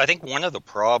 I think one of the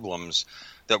problems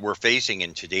that we're facing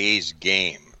in today's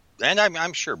game. And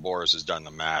I'm sure Boras has done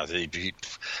the math.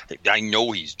 I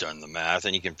know he's done the math,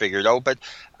 and he can figure it out. But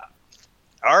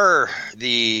are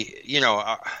these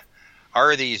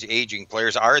aging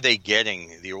players? Are they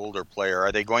getting the older player?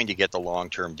 Are they going to get the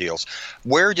long-term deals?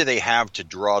 Where do they have to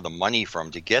draw the money from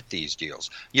to get these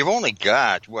deals? You've only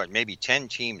got maybe 10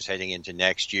 teams heading into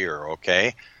next year,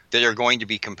 okay, that are going to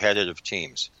be competitive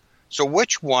teams. So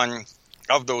which one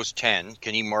of those 10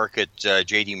 can he market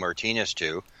J.D. Martinez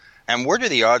to? And what are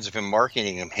the odds of him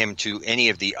marketing him to any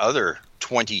of the other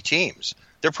 20 teams?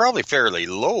 They're probably fairly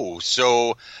low.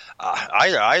 So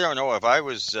I don't know if I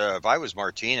was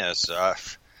Martinez.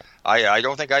 I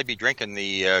don't think I'd be drinking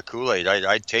the Kool-Aid.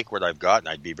 I'd take what I've got and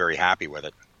I'd be very happy with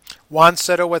it. Juan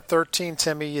Soto at 13,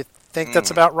 Timmy. You think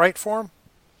that's about right for him?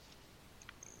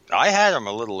 I had him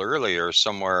a little earlier,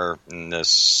 somewhere in the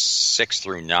 6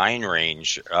 through 9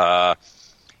 range.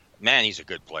 Man, he's a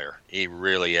good player. He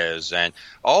really is. And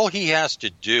all he has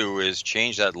to do is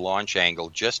change that launch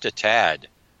angle just a tad.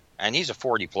 And he's a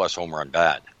 40-plus home run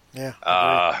bat. Yeah.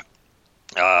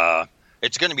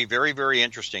 It's going to be very, very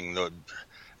interesting.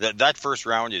 That first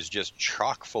round is just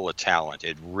chock full of talent.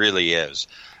 It really is.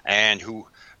 And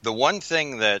the one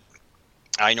thing that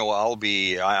I know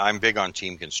I'm big on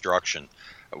team construction.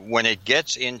 When it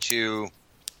gets into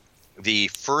the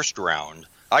first round,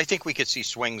 I think we could see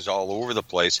swings all over the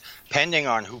place, depending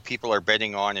on who people are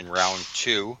betting on in round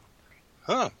 2.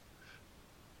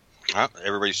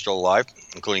 Everybody's still alive,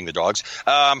 including the dogs.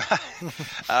 I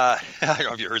don't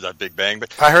know if you heard that big bang,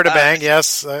 but I heard a bang.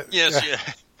 Yes.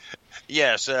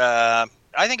 Yes. I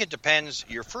think it depends.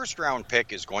 Your first round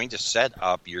pick is going to set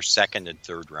up your second and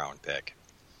third round pick,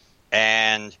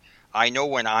 and I know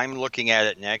when I'm looking at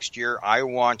it next year, I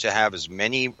want to have as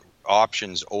many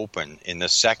options open in the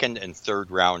second and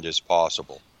third round as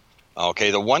possible.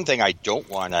 Okay, the one thing I don't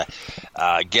want to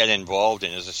get involved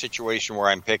in is a situation where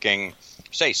I'm picking,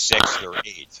 say, 6th or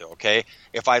 8th, okay?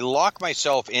 If I lock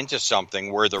myself into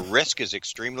something where the risk is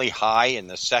extremely high in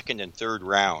the second and third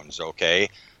rounds, okay,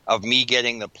 of me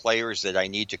getting the players that I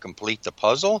need to complete the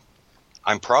puzzle,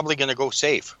 I'm probably going to go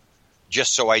safe,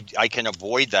 just so I can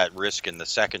avoid that risk in the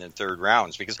second and third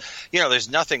rounds. Because, there's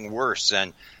nothing worse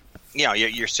than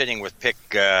you're sitting with pick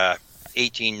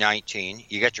 18, 19.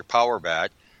 You got your power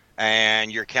bat,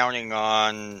 and you're counting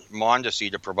on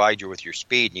Mondesi to provide you with your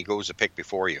speed, and he goes a pick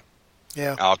before you.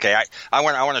 Yeah. Okay. I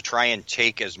want to try and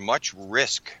take as much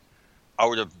risk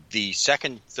out of the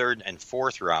second, third, and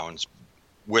fourth rounds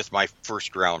with my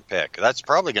first round pick. That's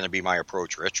probably going to be my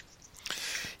approach, Rich.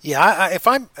 Yeah, if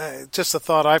I'm just a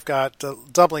thought I've got,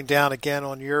 doubling down again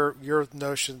on your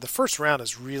notion, the first round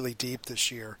is really deep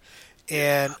this year.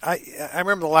 And I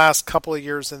remember the last couple of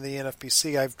years in the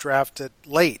NFBC, I've drafted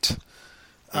late.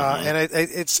 And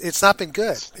it's not been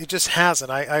good. It just hasn't.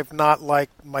 I've not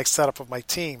liked my setup of my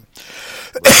team,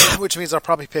 which means I'll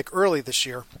probably pick early this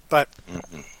year. But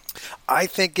I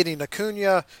think getting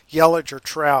Acuna, Yelich, or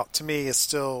Trout, to me, is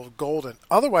still golden.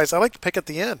 Otherwise, I like to pick at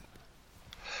the end.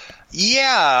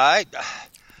 Yeah,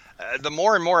 the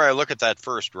more and more I look at that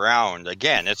first round,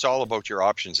 again, it's all about your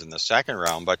options in the second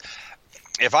round. But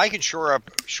if I can shore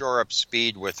up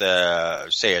speed with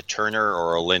say a Turner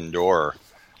or a Lindor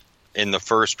in the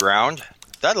first round,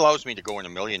 that allows me to go in a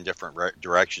million different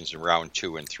directions in round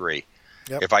 2 and 3.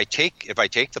 Yep. If I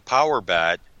take the power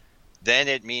bat, then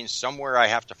it means somewhere I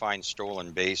have to find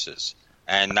stolen bases.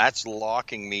 And that's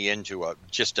locking me into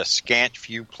just a scant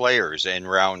few players in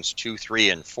rounds 2,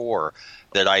 3, and 4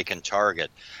 that I can target,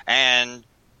 and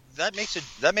that makes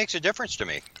a difference to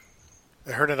me.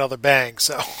 I heard another bang,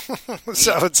 so it's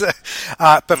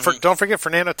don't forget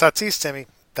Fernando Tatis, Timmy.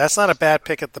 That's not a bad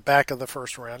pick at the back of the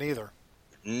first round either.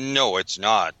 No, it's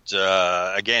not.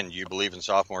 Again, you believe in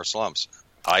sophomore slumps.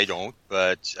 I don't,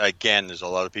 but again, there's a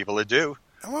lot of people that do.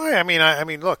 Well, I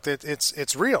mean, look,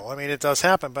 it's real. I mean, it does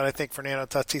happen. But I think Fernando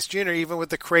Tatis Jr., even with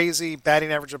the crazy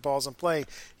batting average of balls in play,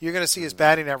 you're going to see his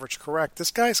batting average correct. This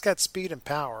guy's got speed and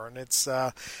power, and it's.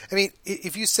 I mean,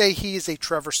 if you say he is a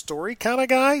Trevor Story kind of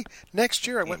guy next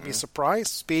year, I wouldn't be surprised.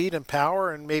 Speed and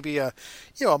power, and maybe a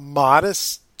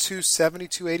modest 270,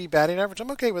 280 batting average. I'm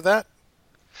okay with that.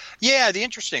 Yeah, the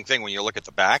interesting thing when you look at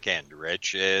the back end,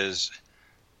 Rich, is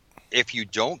if you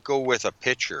don't go with a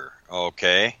pitcher,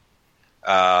 okay.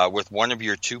 With one of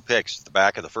your 2 picks at the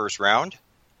back of the first round,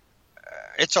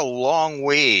 it's a long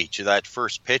way to that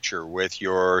first pitcher with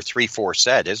your 3-4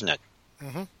 set, isn't it?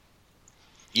 Mm-hmm.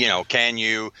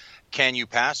 Can you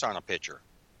pass on a pitcher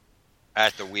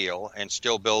at the wheel and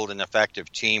still build an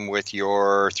effective team with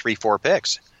your 3-4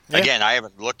 picks? Yeah. Again, I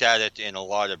haven't looked at it in a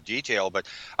lot of detail, but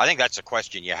I think that's a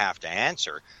question you have to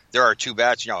answer. There are 2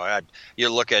 bats. You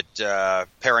look at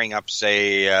pairing up,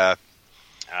 say,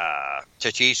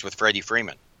 Tatis with Freddie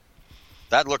Freeman.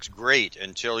 That looks great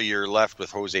until you're left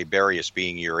with Jose Barrios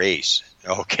being your ace.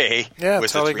 Okay, yeah,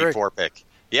 with totally a 3-4 pick.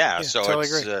 Yeah, so totally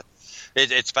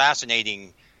it's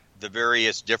fascinating the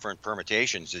various different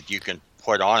permutations that you can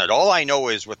put on it. All I know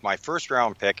is with my first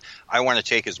round pick, I want to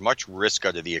take as much risk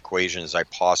out of the equation as I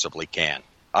possibly can.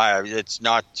 It's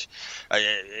the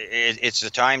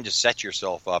time to set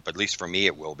yourself up, at least for me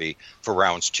it will be, for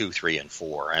rounds 2, 3, and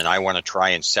 4. And I want to try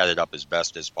and set it up as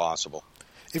best as possible.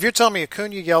 If you're telling me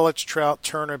Acuna, Yelich, Trout,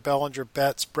 Turner, Bellinger,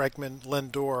 Betts, Bregman,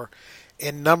 Lindor,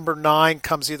 and number 9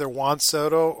 comes either Juan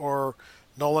Soto or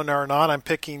Nolan Arenado, I'm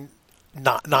picking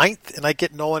 9th, and I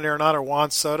get Nolan Arenado or Juan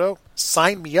Soto,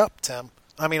 sign me up, Tim.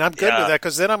 I mean, I'm good with that,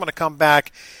 because then I'm going to come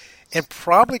back and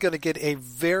probably going to get a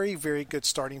very, very good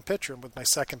starting pitcher with my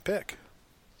second pick.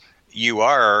 You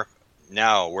are.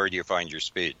 Now, where do you find your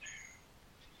speed?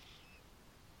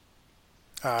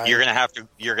 You're going to have to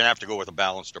go with a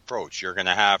balanced approach. You're going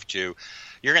to have to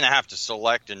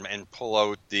select and pull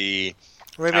out the.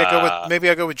 Maybe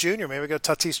I go with Junior. Maybe I go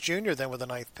Tatis Jr. then with a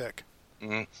 9th pick.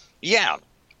 Yeah,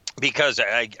 because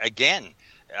again.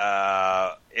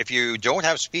 If you don't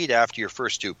have speed after your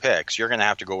first 2 picks, you're going to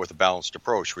have to go with a balanced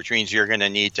approach, which means you're going to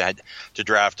need to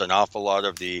draft an awful lot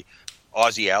of the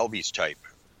Ozzie Albies type.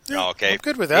 Yeah, okay, I'm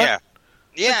good with that.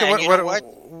 Yeah. Okay,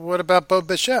 what about Bo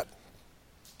Bichette?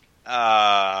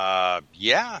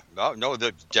 Yeah. No,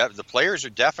 the players are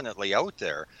definitely out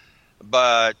there,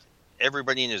 but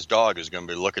everybody and his dog is going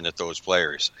to be looking at those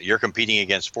players. You're competing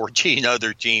against 14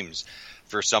 other teams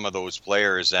for some of those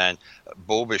players, and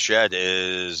Bo Bichette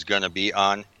is going to be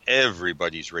on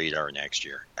everybody's radar next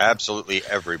year. Absolutely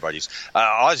everybody's.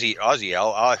 Ozzie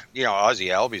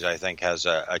Albies, I think, has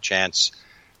a chance.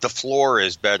 The floor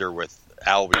is better with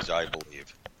Albies, I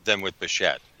believe, than with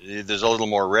Bichette. There's a little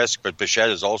more risk, but Bichette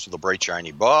is also the bright,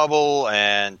 shiny bauble,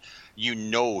 and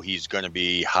he's going to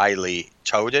be highly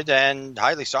touted and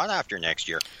highly sought after next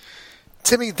year.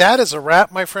 Timmy, that is a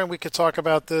wrap, my friend. We could talk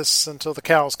about this until the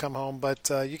cows come home, but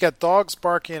you got dogs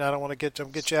barking. I don't want to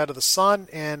get you out of the sun,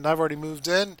 and I've already moved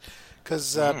in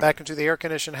because back into the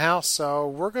air-conditioned house. So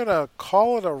we're going to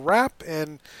call it a wrap,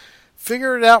 and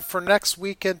figure it out for next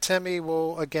weekend, Timmy.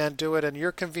 We'll, again, do it in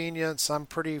your convenience. I'm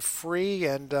pretty free,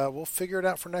 and we'll figure it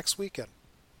out for next weekend.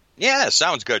 Yeah,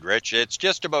 sounds good, Rich. It's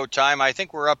just about time. I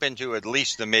think we're up into at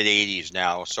least the mid-80s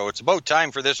now, so it's about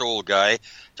time for this old guy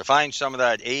to find some of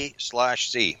that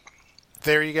A/C.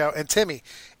 There you go. And Timmy,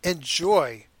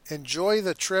 enjoy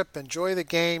the trip, enjoy the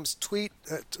games.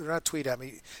 Not tweet at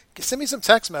me. Send me some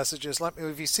text messages. Let me,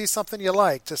 if you see something you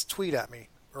like, just tweet at me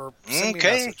or send me a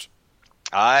message.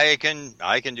 I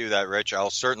can do that, Rich. I'll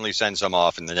certainly send some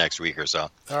off in the next week or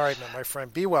so. All right, now, my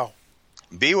friend. Be well.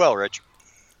 Be well, Rich.